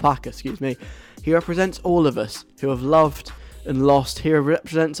one alpaca, He represents all of us who have loved and lost. He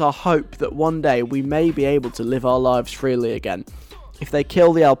represents our hope that one day we may be able to live our lives freely again. If they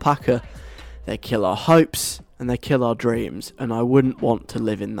kill the alpaca, they kill our hopes and they kill our dreams, and I wouldn't want to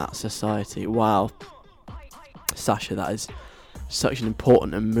live in that society. Wow. Sasha, that is such an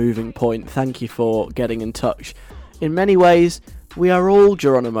important and moving point. Thank you for getting in touch. In many ways, we are all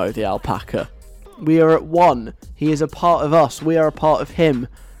Geronimo the alpaca. We are at one. He is a part of us. We are a part of him.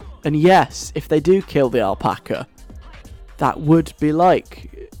 And yes, if they do kill the alpaca, that would be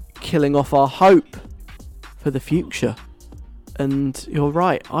like killing off our hope for the future. And you're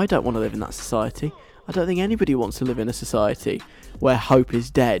right, I don't want to live in that society. I don't think anybody wants to live in a society where hope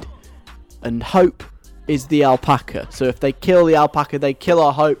is dead. And hope is the alpaca. So if they kill the alpaca, they kill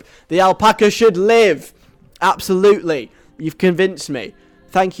our hope. The alpaca should live. Absolutely. You've convinced me.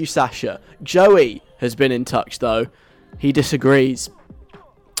 Thank you, Sasha. Joey has been in touch, though. He disagrees.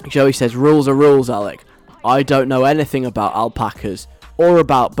 Joey says, rules are rules, Alec. I don't know anything about alpacas or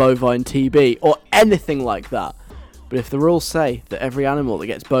about bovine TB or anything like that. But if the rules say that every animal that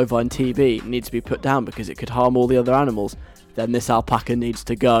gets bovine TB needs to be put down because it could harm all the other animals, then this alpaca needs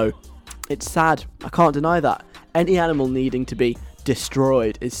to go. It's sad. I can't deny that. Any animal needing to be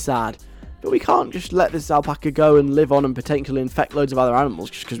destroyed is sad. But we can't just let this alpaca go and live on and potentially infect loads of other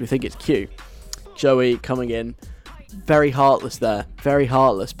animals just because we think it's cute. Joey coming in. Very heartless there. Very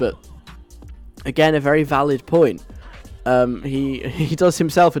heartless, but again, a very valid point. He does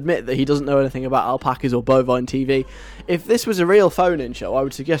himself admit that he doesn't know anything about alpacas or bovine TV. If this was a real phone-in show, I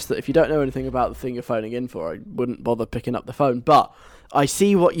would suggest that if you don't know anything about the thing you're phoning in for, I wouldn't bother picking up the phone. But I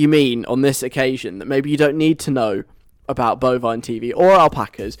see what you mean on this occasion, that maybe you don't need to know about bovine TV or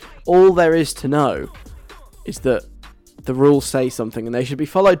alpacas. All there is to know is that the rules say something and they should be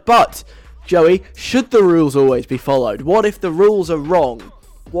followed. But, Joey, should the rules always be followed? What if the rules are wrong?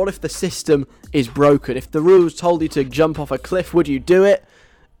 What if the system is broken? If the rules told you to jump off a cliff, would you do it?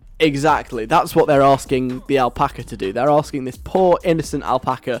 Exactly. That's what they're asking the alpaca to do. They're asking this poor, innocent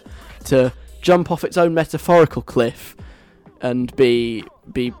alpaca to jump off its own metaphorical cliff and be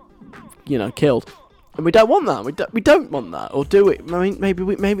killed. And we don't want that. We don't want that. Or do it? I mean,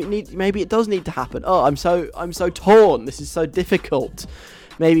 maybe it does need to happen. Oh, I'm so torn. This is so difficult.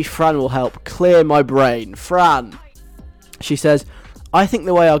 Maybe Fran will help clear my brain. Fran, she says, I think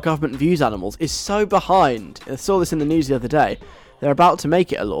the way our government views animals is so behind. I saw this in the news the other day. They're about to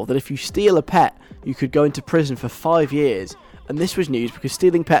make it a law that if you steal a pet, you could go into prison for 5 years. And this was news because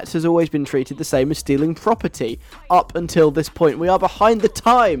stealing pets has always been treated the same as stealing property. Up until this point, we are behind the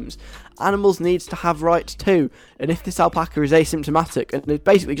times. Animals needs to have rights too. And if this alpaca is asymptomatic and is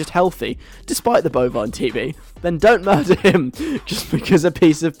basically just healthy, despite the bovine TB, then don't murder him just because a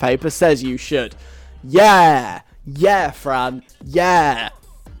piece of paper says you should. Yeah, Fran, yeah.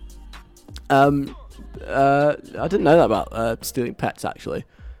 I didn't know that about stealing pets actually.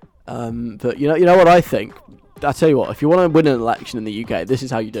 But you know what I think. I tell you what, if you want to win an election in the UK, this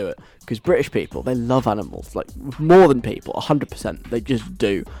is how you do it. Because British people, they love animals, like more than people, 100%. They just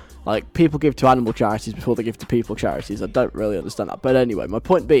do. Like, people give to animal charities before they give to people charities. I don't really understand that. But anyway, my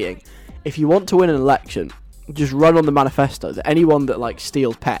point being, if you want to win an election, just run on the manifesto that anyone that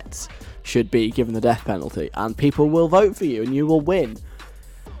steals pets should be given the death penalty, and people will vote for you and you will win.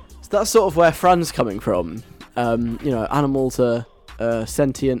 So that's sort of where Fran's coming from. Animals are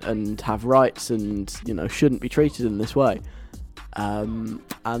sentient and have rights and shouldn't be treated in this way, and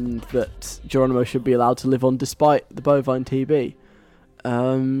that Geronimo should be allowed to live on despite the bovine TB.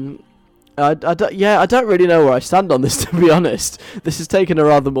 I don't really know where I stand on this, to be honest. This has taken a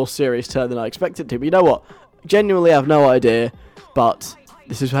rather more serious turn than I expected to, but you know what, genuinely I have no idea. But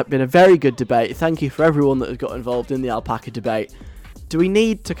this has been a very good debate. Thank you for everyone that has got involved in the alpaca debate. Do we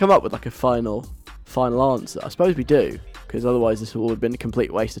need to come up with a final answer? I suppose we do, because otherwise this would have been a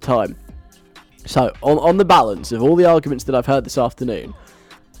complete waste of time. So, on the balance of all the arguments that I've heard this afternoon,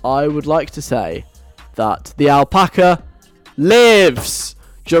 I would like to say that the alpaca lives!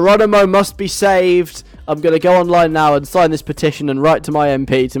 Geronimo must be saved. I'm going to go online now and sign this petition and write to my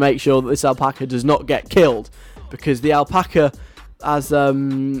MP to make sure that this alpaca does not get killed. Because the alpaca, as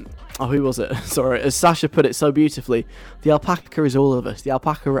who was it? Sorry, as Sasha put it so beautifully, the alpaca is all of us. The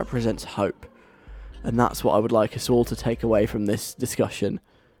alpaca represents hope. And that's what I would like us all to take away from this discussion.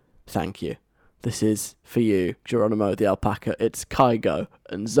 Thank you. This is for you, Geronimo the alpaca. It's Kygo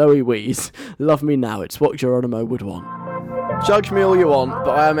and Zoe Wees. Love Me Now. It's what Geronimo would want. Judge me all you want,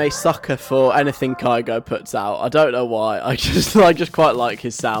 but I am a sucker for anything Kygo puts out. I don't know why. I just quite like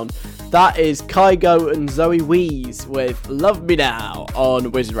his sound. That is Kygo and Zoe Wees with Love Me Now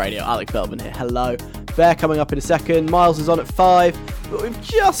on Wizard Radio. Alec Feldman here. Hello. Bear coming up in a second. Miles is on at 5, but we've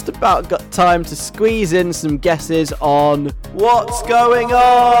just about got time to squeeze in some guesses on what's going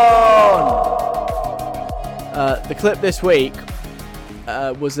on. The clip this week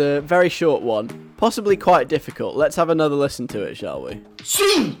was a very short one, possibly quite difficult. Let's have another listen to it, shall we?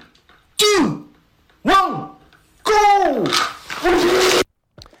 3, 2, 1, go!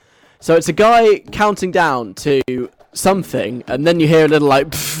 So it's a guy counting down to something, and then you hear a little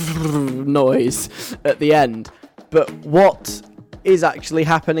like noise at the end. But what is actually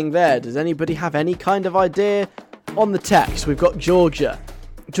happening there? Does anybody have any kind of idea? On the text, we've got Georgia.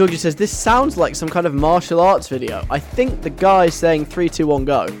 Georgia says, this sounds like some kind of martial arts video. I think the guy saying 3, 2, 1,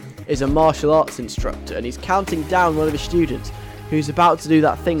 go is a martial arts instructor, and he's counting down one of his students who's about to do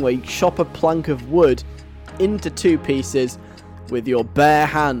that thing where you chop a plank of wood into 2 pieces with your bare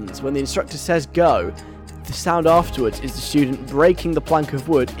hands. When the instructor says go, the sound afterwards is the student breaking the plank of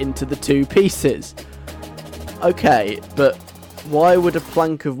wood into the 2 pieces. Okay, but why would a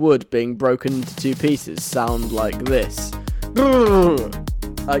plank of wood being broken into 2 pieces sound like this?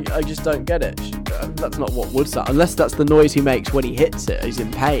 I just don't get it. That's not what wood sound, unless that's the noise he makes when he hits it. He's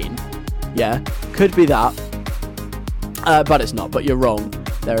in pain. Yeah, could be that. But it's not. But you're wrong.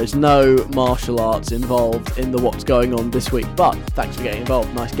 There is no martial arts involved in the what's going on this week. But thanks for getting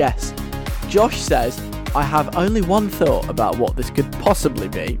involved. Nice guess. Josh says, I have only one thought about what this could possibly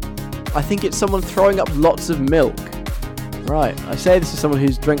be. I think it's someone throwing up lots of milk. Right, I say this is someone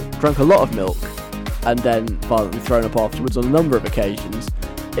who's drunk a lot of milk and then violently thrown up afterwards on a number of occasions.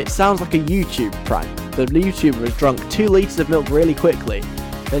 It sounds like a YouTube prank. The YouTuber has drunk 2 litres of milk really quickly.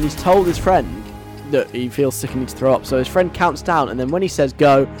 Then he's told his friend that he feels sick and needs to throw up. So his friend counts down, and then when he says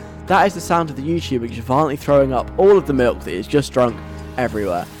go, that is the sound of the YouTuber just violently throwing up all of the milk that he's just drunk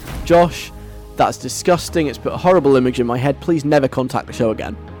everywhere. Josh, that's disgusting. It's put a horrible image in my head. Please never contact the show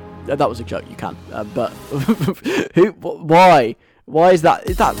again. That was a joke, you can. But why? Why is that?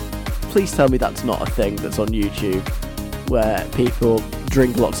 Please tell me that's not a thing that's on YouTube where people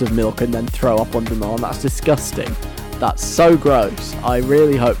drink lots of milk and then throw up on demand. That's disgusting. That's so gross. I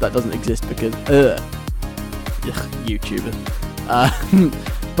really hope that doesn't exist because YouTuber.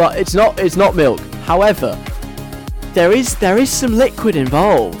 But it's not milk. However, there is some liquid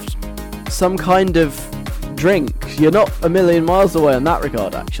involved. Some kind of drink. You're not a million miles away in that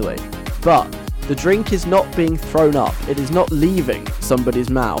regard, actually. But the drink is not being thrown up. It is not leaving somebody's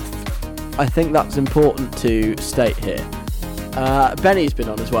mouth. I think that's important to state here. Benny's been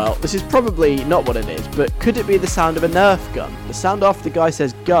on as well. This is probably not what it is, but could it be the sound of a Nerf gun? The sound after the guy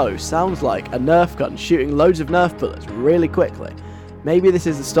says go sounds like a Nerf gun shooting loads of Nerf bullets really quickly. Maybe this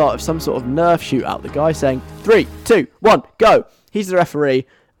is the start of some sort of Nerf shootout. The guy saying 3, 2, 1, go. He's the referee,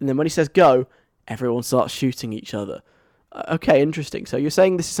 and then when he says go, everyone starts shooting each other. Okay, interesting. So you're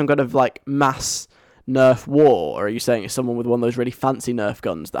saying this is some kind of like mass Nerf war, or are you saying it's someone with one of those really fancy Nerf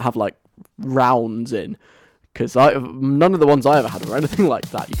guns that have like rounds in? Because none of the ones I ever had were anything like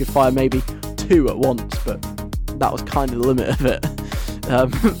that. You could fire maybe 2 at once, but that was kind of the limit of it.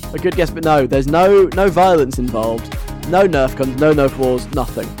 A good guess, but no, there's no violence involved, no Nerf guns, no Nerf wars,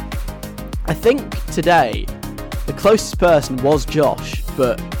 nothing. I think today the closest person was Josh,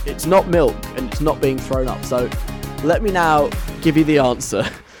 but it's not milk and it's not being thrown up. So let me now give you the answer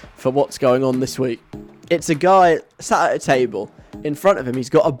for what's going on this week. It's a guy sat at a table. In front of him, he's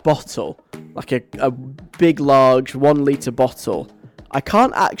got a bottle, like a big, large 1 litre bottle. I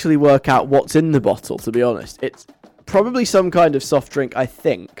can't actually work out what's in the bottle, to be honest. It's probably some kind of soft drink, I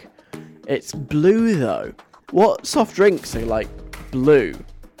think. It's blue, though. What soft drinks are, like, blue?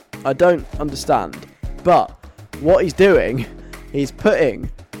 I don't understand. But what he's doing, he's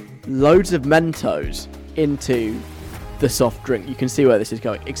putting loads of Mentos into the soft drink. You can see where this is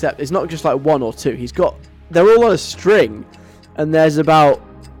going. Except it's not just, like, 1 or 2. They're all on a string. And there's about,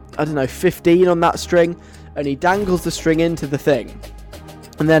 15 on that string, and he dangles the string into the thing.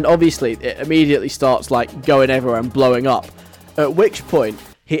 And then obviously it immediately starts like going everywhere and blowing up. At which point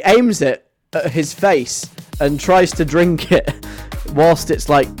he aims it at his face and tries to drink it whilst it's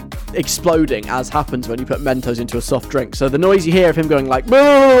like exploding, as happens when you put Mentos into a soft drink. So the noise you hear of him going like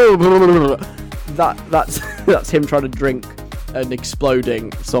that's him trying to drink an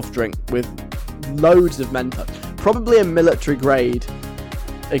exploding soft drink with loads of Mentos. Probably a military grade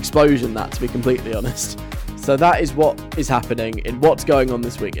explosion, that, to be completely honest. So that is what is happening in what's going on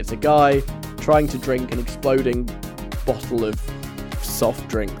this week. It's a guy trying to drink an exploding bottle of soft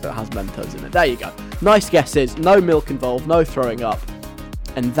drink that has Mentos in it. There you go. Nice guesses. No milk involved. No throwing up.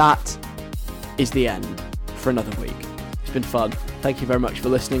 And that is the end for another week. It's been fun. Thank you very much for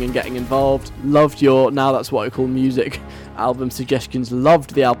listening and getting involved. Loved your, now that's what I call music, album suggestions.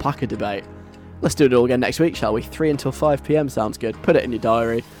 Loved the alpaca debate. Let's do it all again next week, shall we? 3 until 5 p.m. sounds good. Put it in your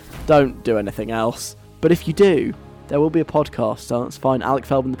diary. Don't do anything else. But if you do, there will be a podcast, so that's fine. Alec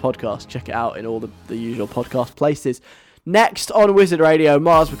Feldman, the podcast. Check it out in all the usual podcast places. Next on Wizard Radio,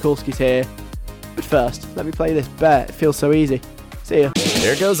 Mars Mikulski's here. But first, let me play this bet. It feels so easy. See ya.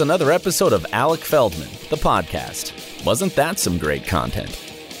 There goes another episode of Alec Feldman, the podcast. Wasn't that some great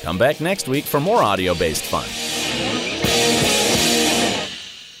content? Come back next week for more audio-based fun.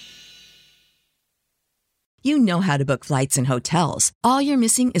 You know how to book flights and hotels. All you're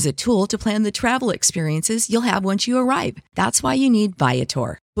missing is a tool to plan the travel experiences you'll have once you arrive. That's why you need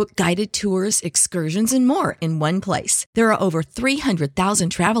Viator. Book guided tours, excursions, and more in one place. There are over 300,000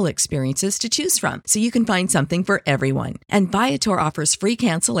 travel experiences to choose from, so you can find something for everyone. And Viator offers free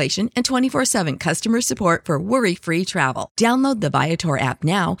cancellation and 24/7 customer support for worry-free travel. Download the Viator app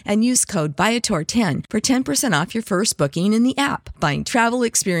now and use code Viator10 for 10% off your first booking in the app. Find travel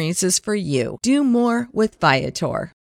experiences for you. Do more with Viator.